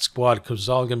 for that squad, because it was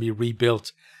all going to be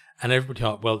rebuilt. And everybody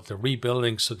thought, well, they're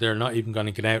rebuilding, so they're not even going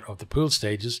to get out of the pool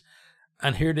stages.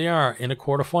 And here they are in a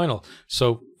quarterfinal.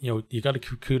 So, you got to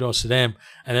give kudos to them.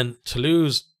 And then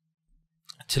Toulouse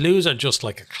are just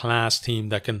like a class team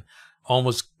that can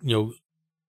almost, on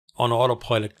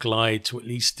autopilot glide to at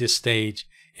least this stage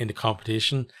in the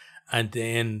competition. And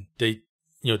then they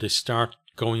start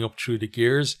going up through the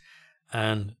gears.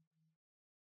 And,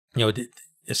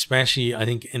 especially, I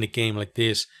think, in a game like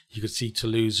this, you could see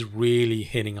Toulouse really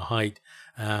hitting a height.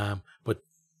 But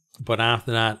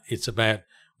after that, it's about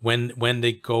when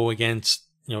they go against,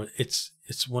 it's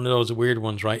one of those weird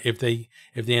ones, right? If they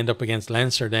end up against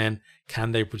Leinster, then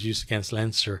can they produce against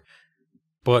Leinster?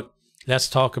 But let's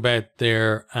talk about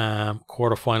their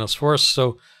quarterfinals first.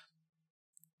 So,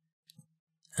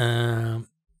 they're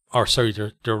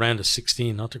round of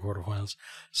 16, not the quarterfinals.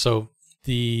 So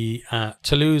the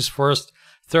Toulouse first,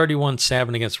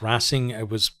 31-7 against Racing. It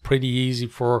was pretty easy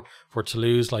for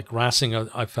Toulouse. Like Racing,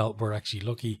 I felt were actually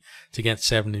lucky to get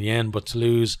 7 in the end, but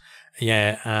Toulouse,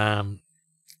 it's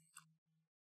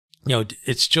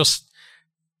just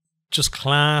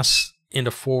class in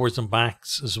the forwards and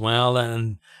backs as well,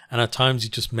 and at times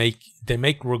they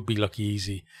make rugby look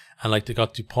easy, and like they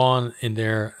got Dupont in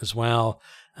there as well,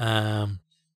 but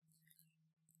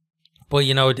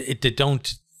they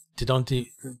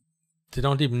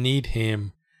don't even need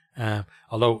him.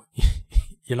 Although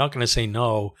you're not going to say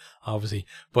no, obviously,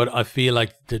 but I feel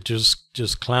like they're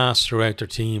just class throughout their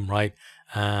team, right?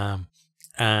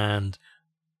 And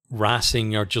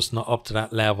Racing are just not up to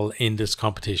that level in this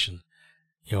competition,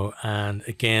 and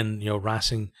again,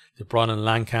 Racing, they brought in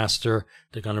Lancaster,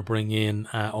 they're going to bring in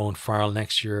Owen Farrell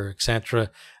next year, etc.,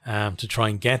 to try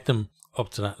and get them up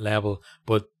to that level.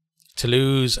 But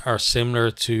Toulouse are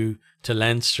similar to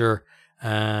Leinster,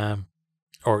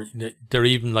 or they're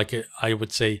even I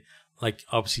would say,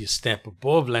 obviously a step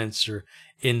above Leinster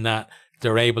in that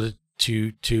they're able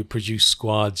to produce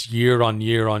squads year on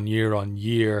year on year on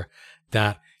year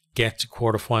that get to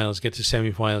quarterfinals, get to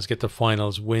semifinals, get to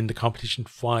finals, win the competition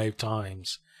 5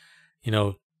 times.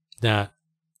 That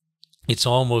it's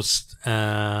almost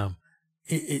in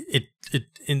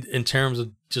terms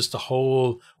of just the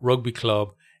whole rugby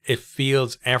club, it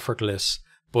feels effortless,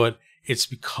 but it's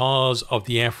because of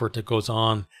the effort that goes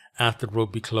on at the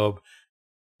rugby club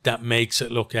that makes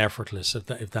it look effortless, if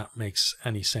that makes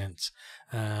any sense.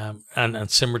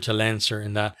 And similar to Leinster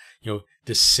in that,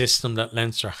 the system that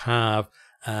Leinster have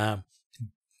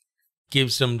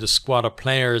gives them the squad of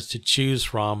players to choose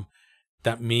from.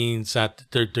 That means that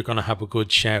they're going to have a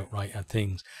good shout, right, at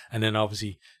things. And then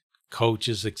obviously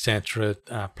coaches, etc.,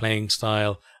 playing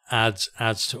style adds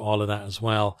to all of that as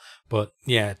well. But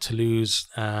yeah, Toulouse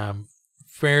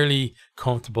fairly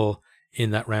comfortable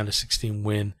in that round of 16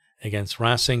 win against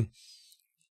Racing.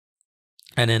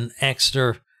 And then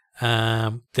Exeter,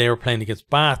 they were playing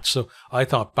against Bath, so I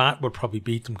thought Bath would probably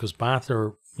beat them because Bath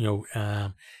are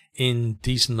in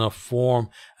decent enough form.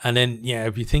 And then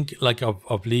if you think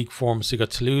of league form, so you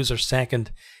got Toulouse are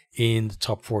second in the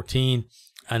top 14,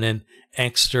 and then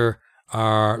Exeter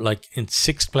are in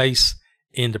 6th place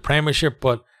in the Premiership,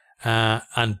 but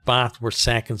and Bath were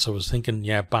second. So I was thinking,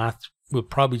 Bath will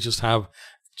probably just have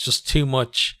too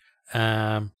much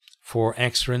for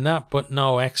Exeter in that. But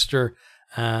no, Exeter,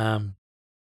 they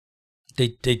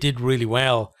did really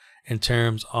well in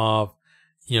terms of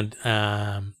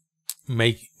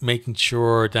making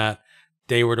sure that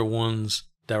they were the ones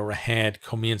that were ahead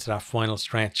coming into that final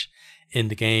stretch in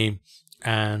the game.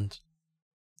 And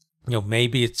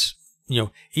maybe it's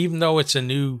even though it's a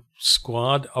new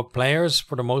squad of players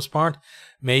for the most part,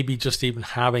 maybe just even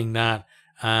having that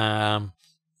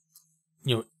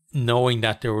knowing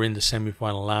that they were in the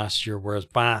semi-final last year, whereas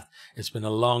Bath, it's been a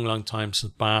long time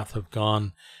since Bath have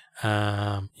gone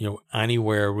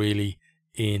anywhere really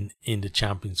in the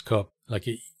Champions Cup.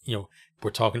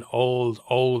 we're talking old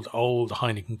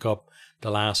Heineken Cup,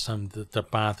 the last time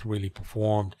that Bath really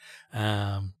performed.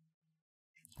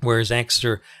 Whereas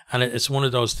Exeter, and it's one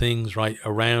of those things, right,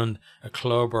 around a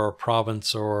club or a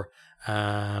province or,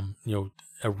 a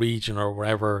region or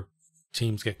wherever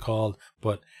teams get called,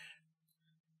 but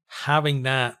having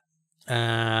that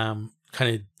kind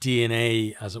of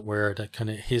DNA, as it were, that kind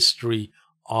of history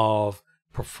of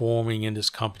performing in this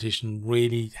competition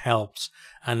really helps.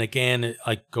 And again,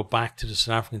 I go back to the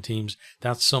South African teams.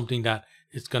 That's something that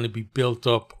is going to be built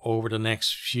up over the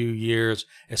next few years,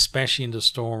 especially in the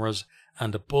Stormers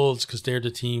and the Bulls, because they're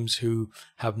the teams who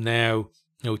have now,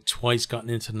 twice gotten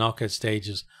into knockout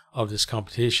stages of this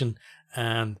competition.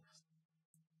 And,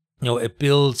 it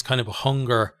builds kind of a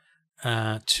hunger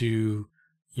to,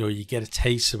 you get a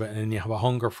taste of it, and you have a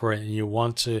hunger for it, and you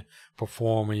want to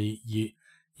perform, and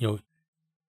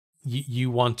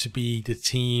you want to be the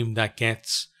team that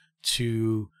gets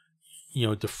to,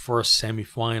 the first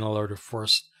semi-final or the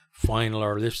first final,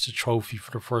 or lifts the trophy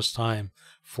for the first time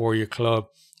for your club.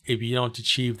 If you don't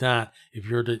achieve that, if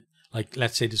you're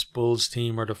let's say this Bulls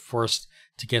team are the first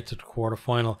to get to the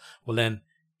quarterfinal, well then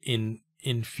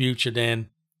in future, then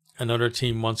another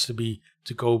team wants to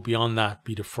go beyond that,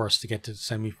 be the first to get to the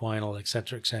semi-final,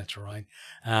 etc., right?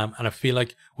 And I feel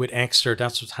like with Exeter,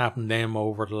 that's what's happened to them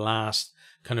over the last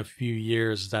kind of few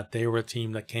years, that they were a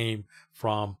team that came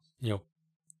from,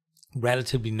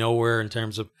 relatively nowhere in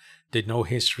terms of, they'd no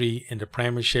history in the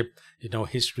Premiership, they'd no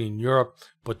history in Europe,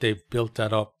 but they've built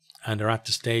that up, and they're at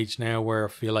the stage now where I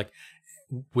feel like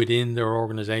within their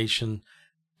organization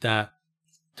that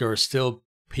there are still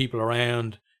people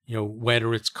around,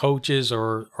 whether it's coaches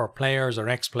or players or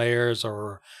ex-players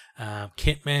or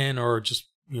kitmen or just,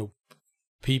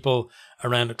 people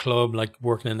around the club, like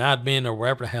working in admin or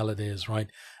wherever the hell it is, right?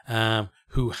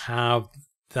 Who have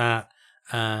that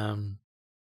kind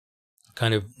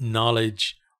of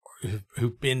knowledge,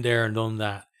 who've been there and done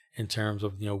that in terms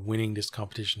of, winning this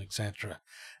competition, etc.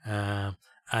 And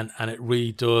it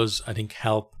really does, I think,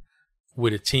 help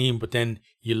with a team. But then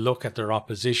you look at their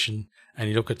opposition, and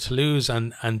you look at Toulouse,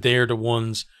 and they're the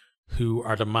ones who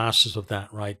are the masters of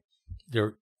that, right?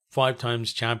 They're 5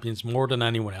 times champions, more than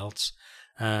anyone else.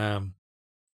 And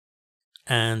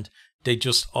they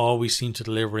just always seem to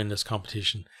deliver in this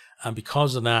competition. And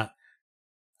because of that,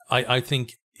 I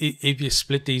think if you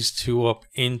split these two up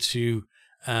into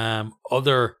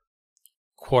other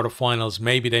quarterfinals,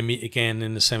 maybe they meet again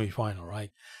in the semi-final,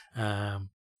 right?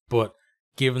 But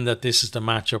given that this is the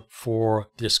matchup for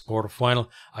this quarterfinal,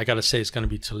 I got to say it's going to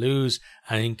be Toulouse.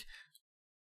 I think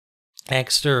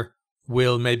Exeter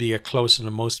will maybe get closer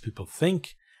than most people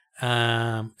think,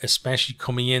 especially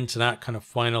coming into that kind of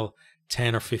final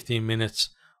 10 or 15 minutes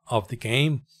of the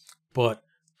game. But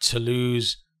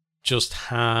Toulouse just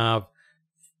have,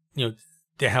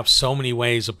 they have so many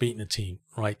ways of beating a team,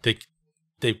 right?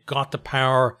 They've got the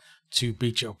power to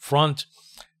beat you up front.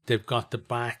 They've got the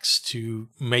backs to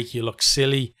make you look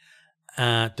silly.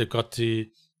 They've got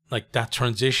that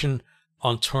transition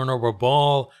on turnover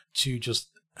ball to just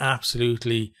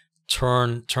absolutely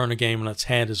turn a game on its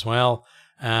head as well.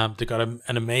 They've got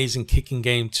an amazing kicking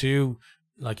game too.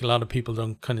 Like, a lot of people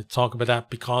don't kind of talk about that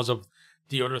because of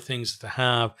the other things that they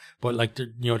have, but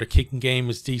the kicking game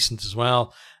is decent as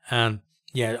well. And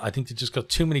yeah, I think they just got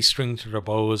too many strings to their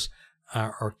bows,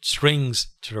 or strings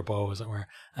to their bow, as it were,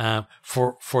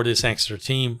 for this Exeter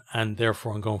team, and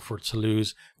therefore I'm going for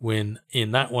Toulouse win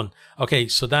in that one. Okay,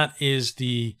 so that is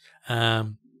the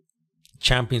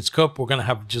Champions Cup. We're going to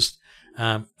have just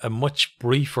a much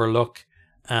briefer look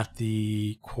at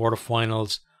the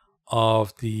quarterfinals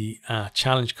of the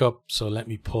Challenge Cup. So let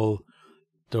me pull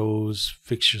those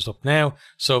fixtures up now.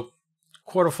 So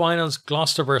quarterfinals,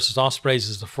 Gloucester versus Ospreys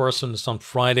is the first one. It's on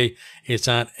Friday. It's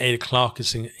at 8 o'clock.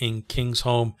 It's in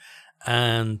Kingsholm.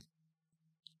 And,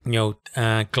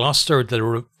 Gloucester,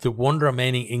 the one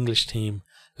remaining English team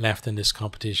left in this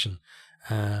competition,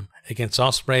 against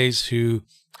Ospreys, who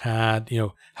have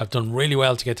done really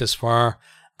well to get this far.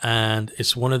 And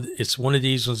it's one of these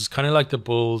ones. It's kind of like the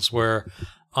Bulls, where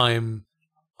I'm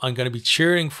going to be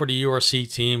cheering for the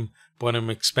URC team, but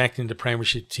I'm expecting the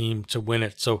Premiership team to win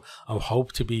it. So I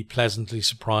hope to be pleasantly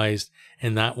surprised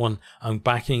in that one. I'm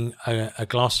backing a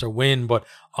Gloucester win, but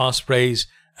Ospreys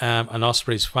and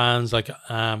Ospreys fans,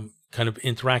 kind of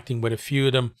interacting with a few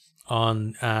of them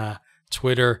on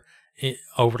Twitter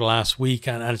over the last week,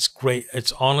 and it's great.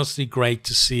 It's honestly great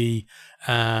to see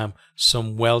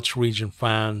some Welsh region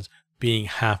fans being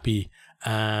happy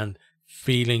and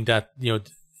feeling that,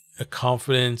 a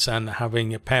confidence and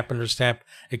having a pep in their step,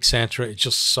 etc. It's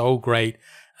just so great.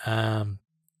 And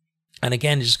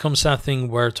again, it just comes to that thing we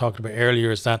were talking about earlier,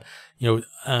 is that,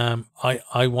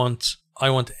 I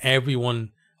want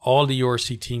everyone, all the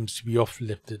URC teams, to be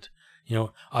uplifted.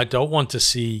 I don't want to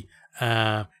see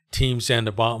teams down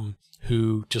the bottom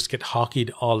who just get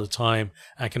hockeyed all the time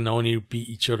and can only beat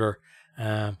each other.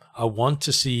 I want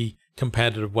to see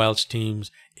competitive Welsh teams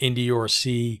in the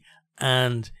URC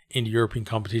and in the European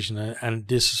competition, and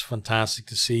this is fantastic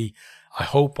to see. I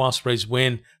hope Ospreys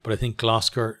win, but I think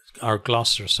Gloucester,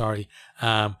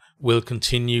 will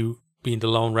continue being the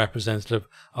lone representative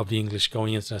of the English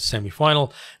going into that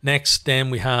semi-final. Next, then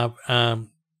we have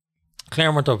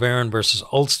Clermont of Erin versus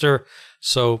Ulster.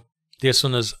 So this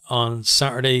one is on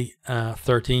Saturday,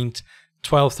 13th,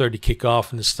 12:30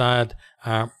 kickoff in the Stade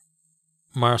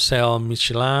Marcel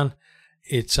Michelin.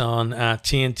 It's on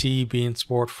TNT, beIN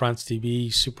Sport, France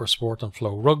TV, Super Sport, and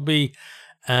Flow Rugby.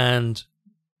 And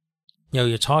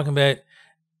you're talking about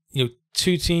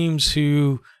two teams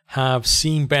who have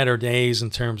seen better days in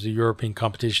terms of European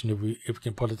competition, if we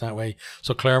can put it that way.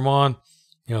 So Clermont,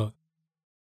 they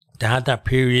had that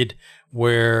period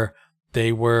where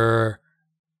they were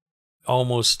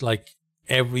almost like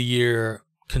every year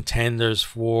contenders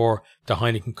for the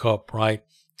Heineken Cup, right?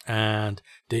 And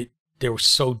they were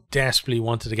so desperately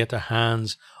wanted to get their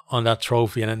hands on that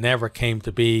trophy, and it never came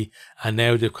to be. And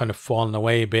now they've kind of fallen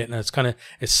away a bit, and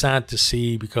it's sad to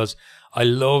see, because I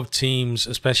love teams,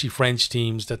 especially French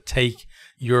teams, that take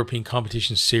European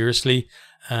competition seriously,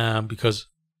 because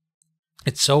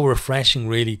it's so refreshing,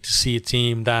 really, to see a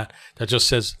team that just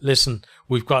says, listen,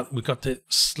 we've got the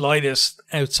slightest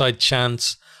outside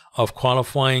chance of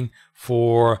qualifying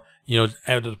for,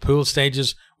 out of the pool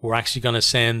stages. We're actually going to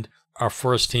send our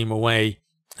first team away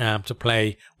to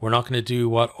play. We're not going to do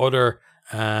what other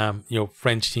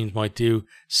French teams might do,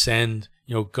 send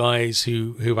guys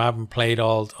who haven't played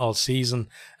all season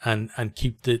and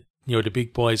keep the the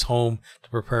big boys home to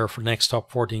prepare for next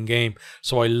top 14 game.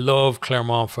 So I love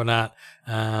Clermont for that,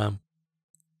 and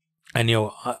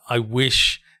I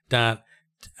wish that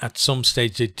at some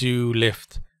stage they do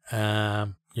lift.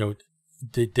 They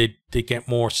get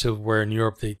more silverware in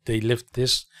Europe. They lift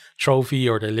this trophy,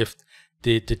 or they lift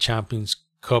the Champions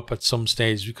Cup at some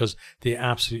stage, because they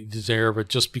absolutely deserve it,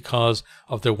 just because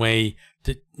of the way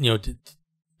that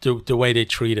the way they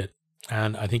treat it.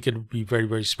 And I think it would be very,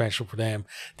 very special for them.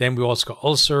 Then we also got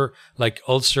Ulster,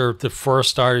 Ulster, the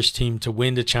first Irish team to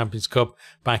win the Champions Cup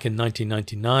back in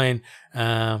 1999.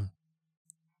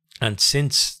 And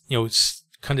since,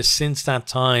 since that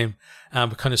time,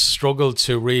 we kind of struggled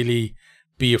to really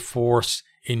be a force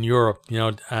in Europe.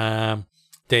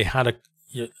 They had a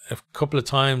couple of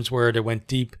times where they went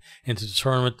deep into the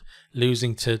tournament,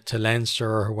 losing to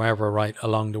Leinster or whoever right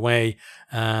along the way,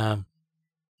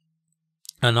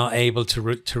 and not able to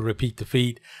repeat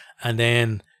defeat. And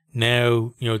then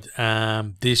now,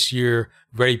 this year,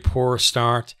 very poor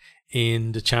start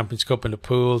in the Champions Cup in the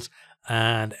pools,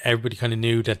 and everybody kind of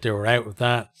knew that they were out of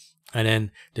that. And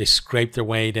then they scraped their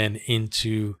way then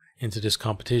into this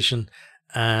competition.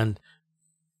 And,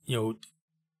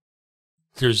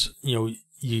 there's,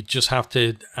 you just have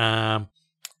to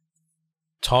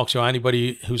talk to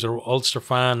anybody who's an Ulster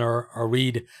fan, or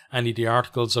read any of the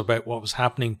articles about what was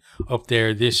happening up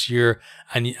there this year,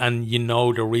 and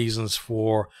the reasons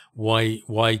for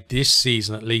why this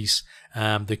season at least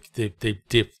they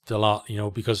dipped a lot,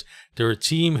 because they're a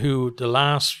team who the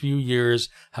last few years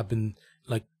have been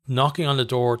knocking on the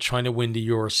door trying to win the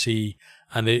URC,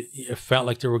 and it felt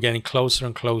like they were getting closer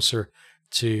and closer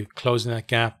to closing that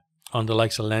gap on the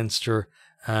likes of Leinster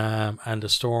and the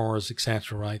Stormers,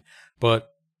 etc. Right, but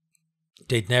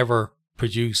they'd never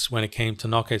produce when it came to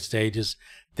knockout stages.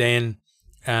 Then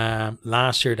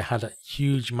last year they had a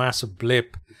huge, massive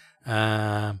blip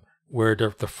where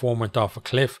their form went off a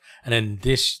cliff, and then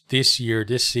this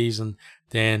season,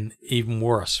 then even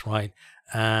worse, right?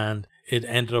 And it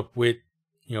ended up with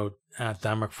Dan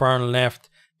McFarlane left.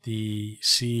 The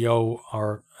CEO,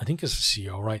 or I think it's the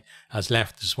CEO, right, has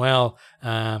left as well.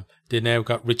 They now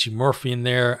got Richie Murphy in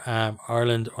there,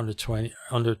 Ireland under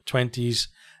 20s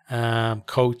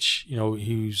coach,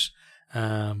 who's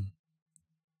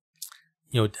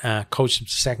coached them to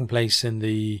second place in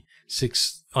the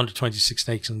under 26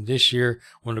 Nations this year,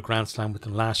 won the Grand Slam with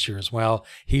them last year as well.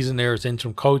 He's in there as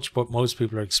interim coach, but most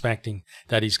people are expecting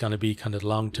that he's going to be kind of the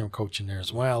long-term coach in there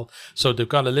as well. So they've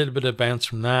got a little bit of bounce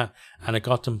from that, and it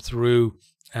got them through,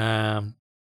 that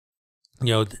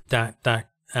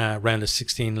round of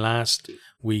 16 last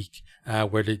week,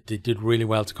 where they did really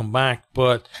well to come back.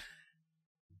 But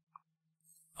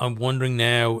I'm wondering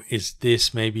now, is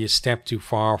this maybe a step too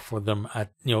far for them? I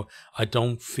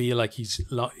don't feel like he's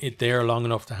there long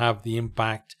enough to have the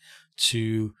impact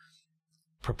to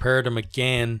prepare them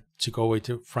again to go away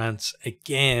to France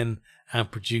again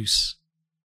and produce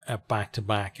a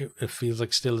back-to-back. It feels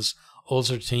like still this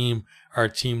Ulster team are a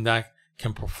team that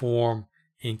can perform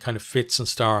in kind of fits and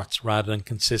starts rather than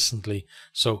consistently.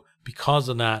 So because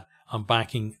of that, I'm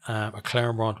backing a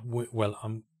Clermont. Well,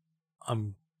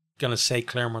 I'm gonna say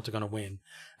Clermont are gonna win,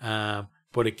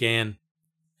 but again,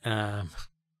 I'm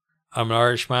an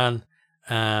Irishman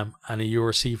and a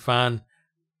URC fan.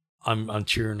 I'm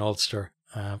cheering Ulster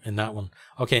in that one.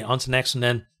 Okay, on to the next one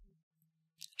then.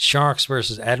 Sharks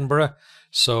versus Edinburgh.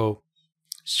 So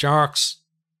Sharks,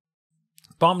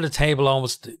 bottom of the table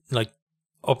almost like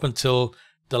up until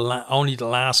only the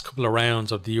last couple of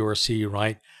rounds of the URC,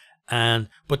 right?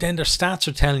 But then their stats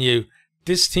are telling you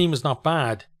this team is not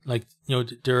bad. Like, you know,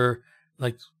 they're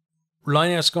like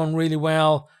lineout's going really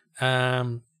well.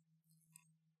 You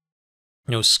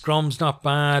know, scrum's not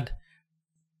bad.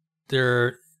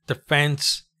 Their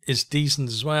defense is decent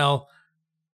as well.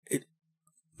 It,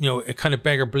 you know, it kind of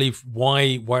beggar belief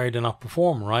why are they not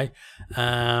performing, right?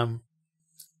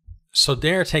 So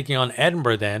they're taking on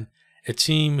Edinburgh then, a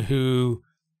team who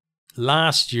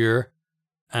last year,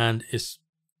 and is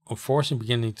unfortunately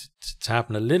beginning to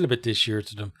happen a little bit this year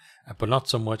to them, but not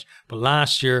so much. But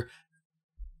last year,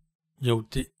 you know,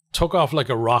 they took off like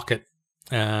a rocket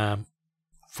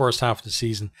first half of the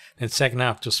season, then second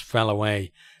half just fell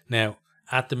away. Now,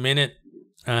 at the minute,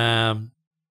 you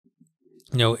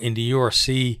know, in the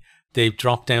URC, they've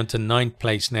dropped down to 9th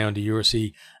place now in the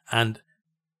URC, and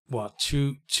what,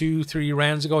 two, 3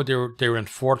 rounds ago, they were in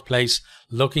 4th place,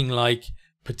 looking like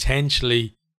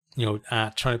potentially, you know,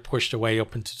 trying to push their way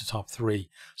up into the top 3.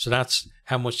 So that's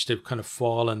how much they've kind of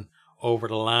fallen over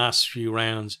the last few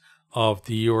rounds of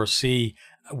the URC.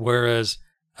 Whereas,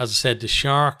 as I said, the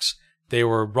Sharks, they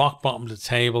were rock bottom of the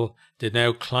table. They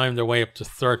now climbed their way up to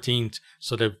 13th.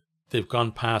 So they've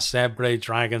gone past Zebre,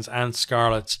 Dragons, and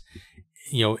Scarlets,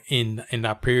 you know, in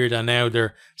that period, and now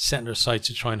they're setting their sights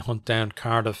to try and hunt down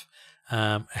Cardiff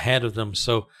ahead of them.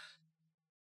 So,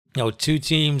 you know, two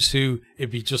teams who,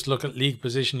 if you just look at league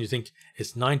position, you think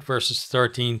it's 9th versus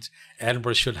 13th.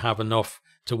 Edinburgh should have enough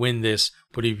to win this.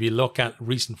 But if you look at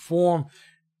recent form,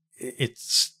 it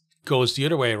goes the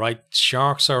other way, right?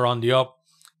 Sharks are on the up.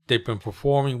 They've been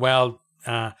performing well,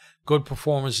 good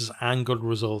performances and good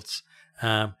results.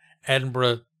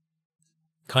 Edinburgh,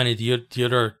 kind of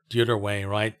the other way,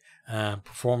 right?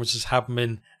 Performances haven't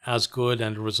been as good,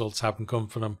 and the results haven't come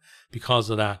for them because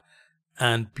of that.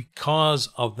 And because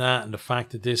of that, and the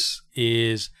fact that this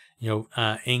is, you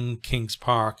know, in Kings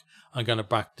Park, I'm going to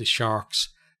back the Sharks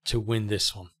to win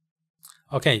this one.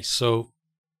 Okay, so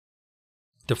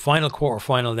the final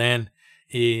quarterfinal then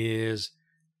is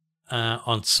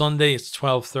on Sunday. It's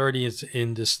 12:30. It's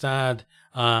in the Stade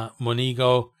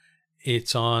Monego.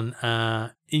 It's on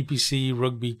EPC,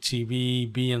 Rugby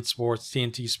TV, BN Sports,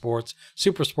 TNT Sports,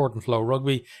 Super Sport and Flow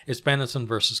Rugby. It's Benetton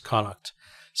versus Connacht.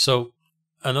 So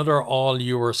another all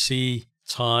URC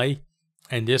tie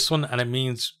in this one, and it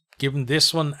means given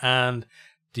this one and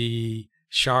the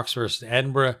Sharks versus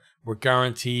Edinburgh, we're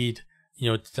guaranteed,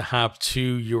 you know, to have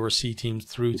 2 URC teams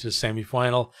through to the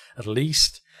semi-final at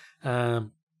least.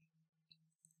 And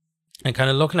kind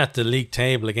of looking at the league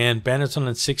table again, Benetton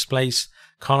in 6th place,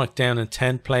 Connacht down in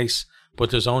 10th place,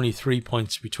 but there's only 3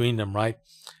 points between them, right?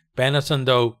 Benetton,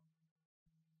 though,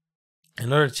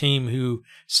 another team who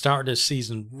started this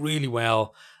season really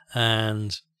well,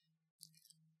 and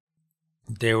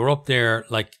they were up there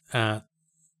like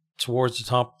towards the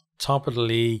top of the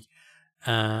league.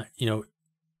 You know,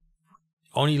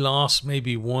 only lost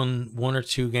maybe one or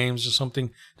 2 games or something.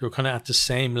 They were kind of at the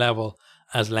same level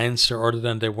as Leinster, other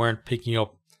than they weren't picking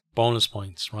up bonus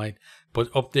points, right? But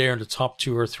up there in the top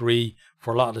 2 or 3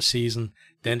 for a lot of the season.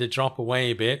 Then they drop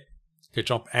away a bit. They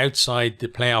drop outside the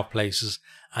playoff places,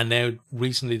 and now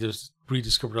recently they've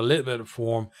rediscovered a little bit of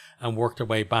form and worked their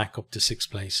way back up to 6th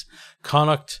place.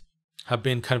 Connacht have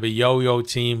been kind of a yo-yo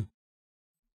team.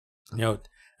 You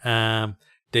know,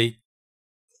 they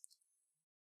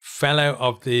fell out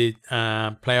of the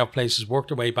playoff places, worked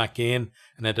their way back in,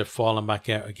 and then they've fallen back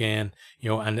out again. You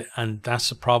know, and that's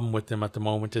the problem with them at the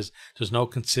moment, is there's no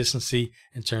consistency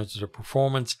in terms of their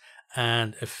performance,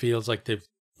 and it feels like they've,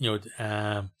 you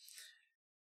know,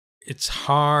 it's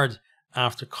hard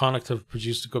after Connacht have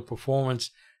produced a good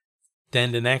performance,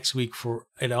 then the next week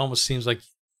it almost seems like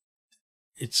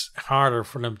it's harder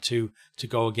for them to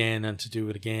go again and to do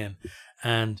it again.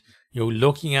 And, you know,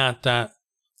 looking at that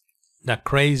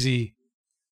crazy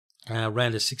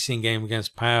round of 16 game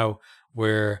against Pau,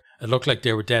 where it looked like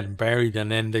they were dead and buried,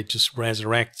 and then they just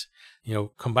resurrect, you know,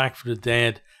 come back for the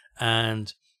dead,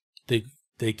 and they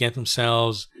get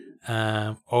themselves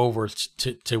over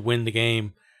to win the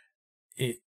game.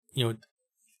 you know,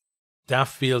 that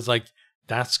feels like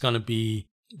that's going to be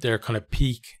their kind of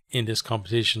peak in this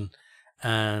competition,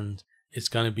 and it's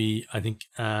going to be, I think,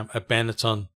 a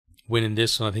Benetton winning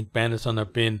this one. I think Benetton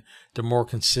have been the more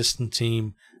consistent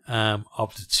team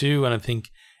of the two, and I think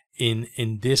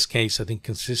in this case, I think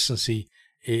consistency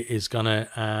is going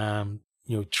to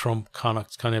trump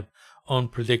Connacht's kind of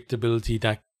unpredictability.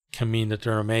 That can mean that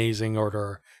they're amazing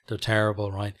or they're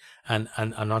terrible, right? And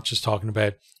I'm not just talking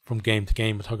about from game to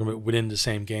game, I'm talking about within the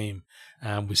same game.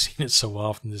 We've seen it so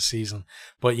often this season.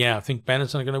 But yeah, I think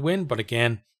Benetton are going to win, but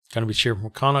again, going to be cheering for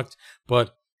Connacht.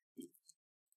 But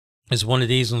it's one of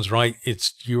these ones, right?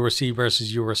 It's URC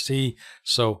versus URC,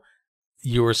 so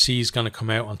URC is going to come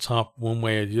out on top one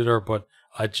way or the other. But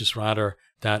I'd just rather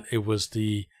that it was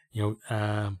the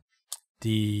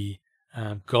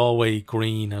Galway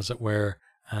green, as it were,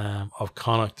 of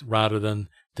Connacht rather than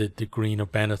the green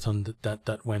of Benetton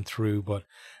that went through. But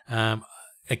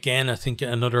again, I think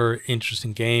another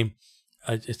interesting game.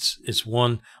 It's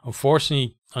one.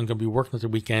 Unfortunately, I'm going to be working at the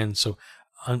weekend, so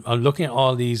I'm looking at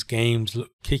all these games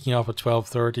kicking off at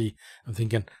 12:30. I'm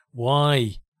thinking,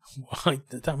 why?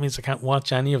 That means I can't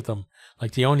watch any of them.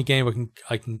 Like the only game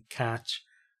I can catch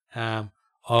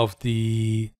of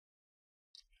the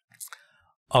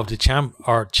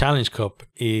Challenge Cup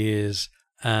is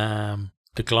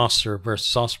the Gloucester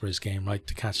versus Ospreys game, right,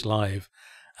 to catch live.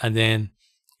 And then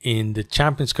in the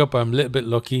Champions Cup, I'm a little bit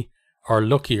lucky, or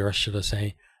luckier, should I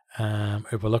say,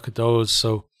 if I look at those.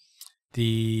 So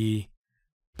the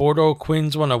Bordeaux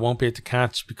Quins one I won't be able to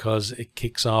catch because it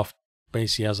kicks off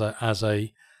basically as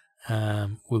I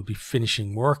will be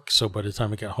finishing work. So by the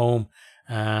time I get home,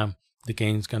 the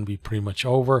game's going to be pretty much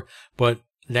over. But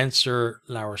Leinster,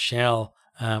 La Rochelle,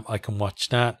 I can watch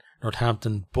that.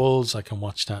 Northampton Bulls, I can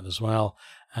watch that as well.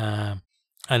 And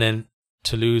then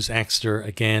Toulouse, Exeter,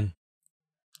 again,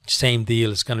 same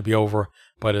deal. It's going to be over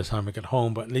by the time I get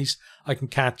home, but at least I can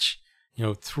catch,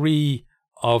 3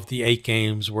 of the 8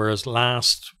 games, whereas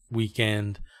last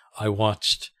weekend I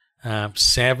watched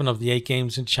 7 of the 8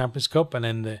 games in Champions Cup, and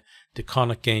then the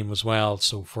Connacht game as well.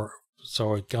 So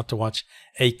I got to watch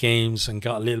 8 games and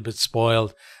got a little bit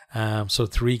spoiled. So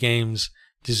 3 games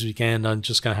this weekend, I'm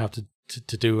just going to have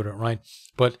to do with it, right?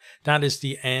 But that is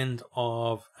the end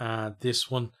of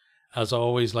this one. As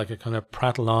always, like I kind of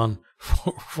prattle on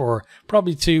for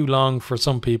probably too long for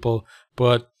some people,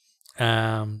 but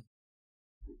I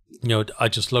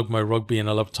just love my rugby and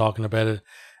I love talking about it.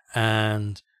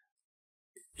 And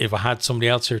if I had somebody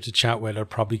else here to chat with, I'd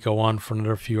probably go on for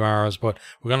another few hours, but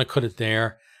we're going to cut it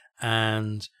there,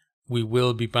 and we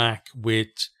will be back with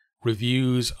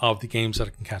reviews of the games that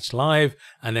I can catch live,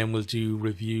 and then we'll do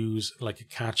reviews, like a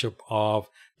catch up of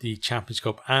the Champions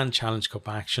Cup and Challenge Cup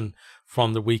action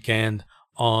from the weekend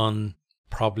on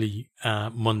probably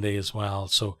Monday as well.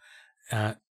 So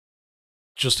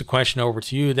just a question over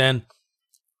to you then.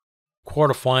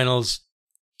 Quarterfinals,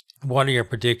 what are your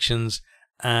predictions?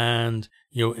 And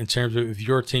in terms of if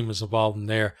your team is involved in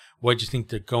there, what do you think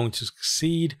they're going to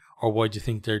succeed, or what do you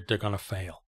think they're going to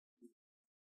fail?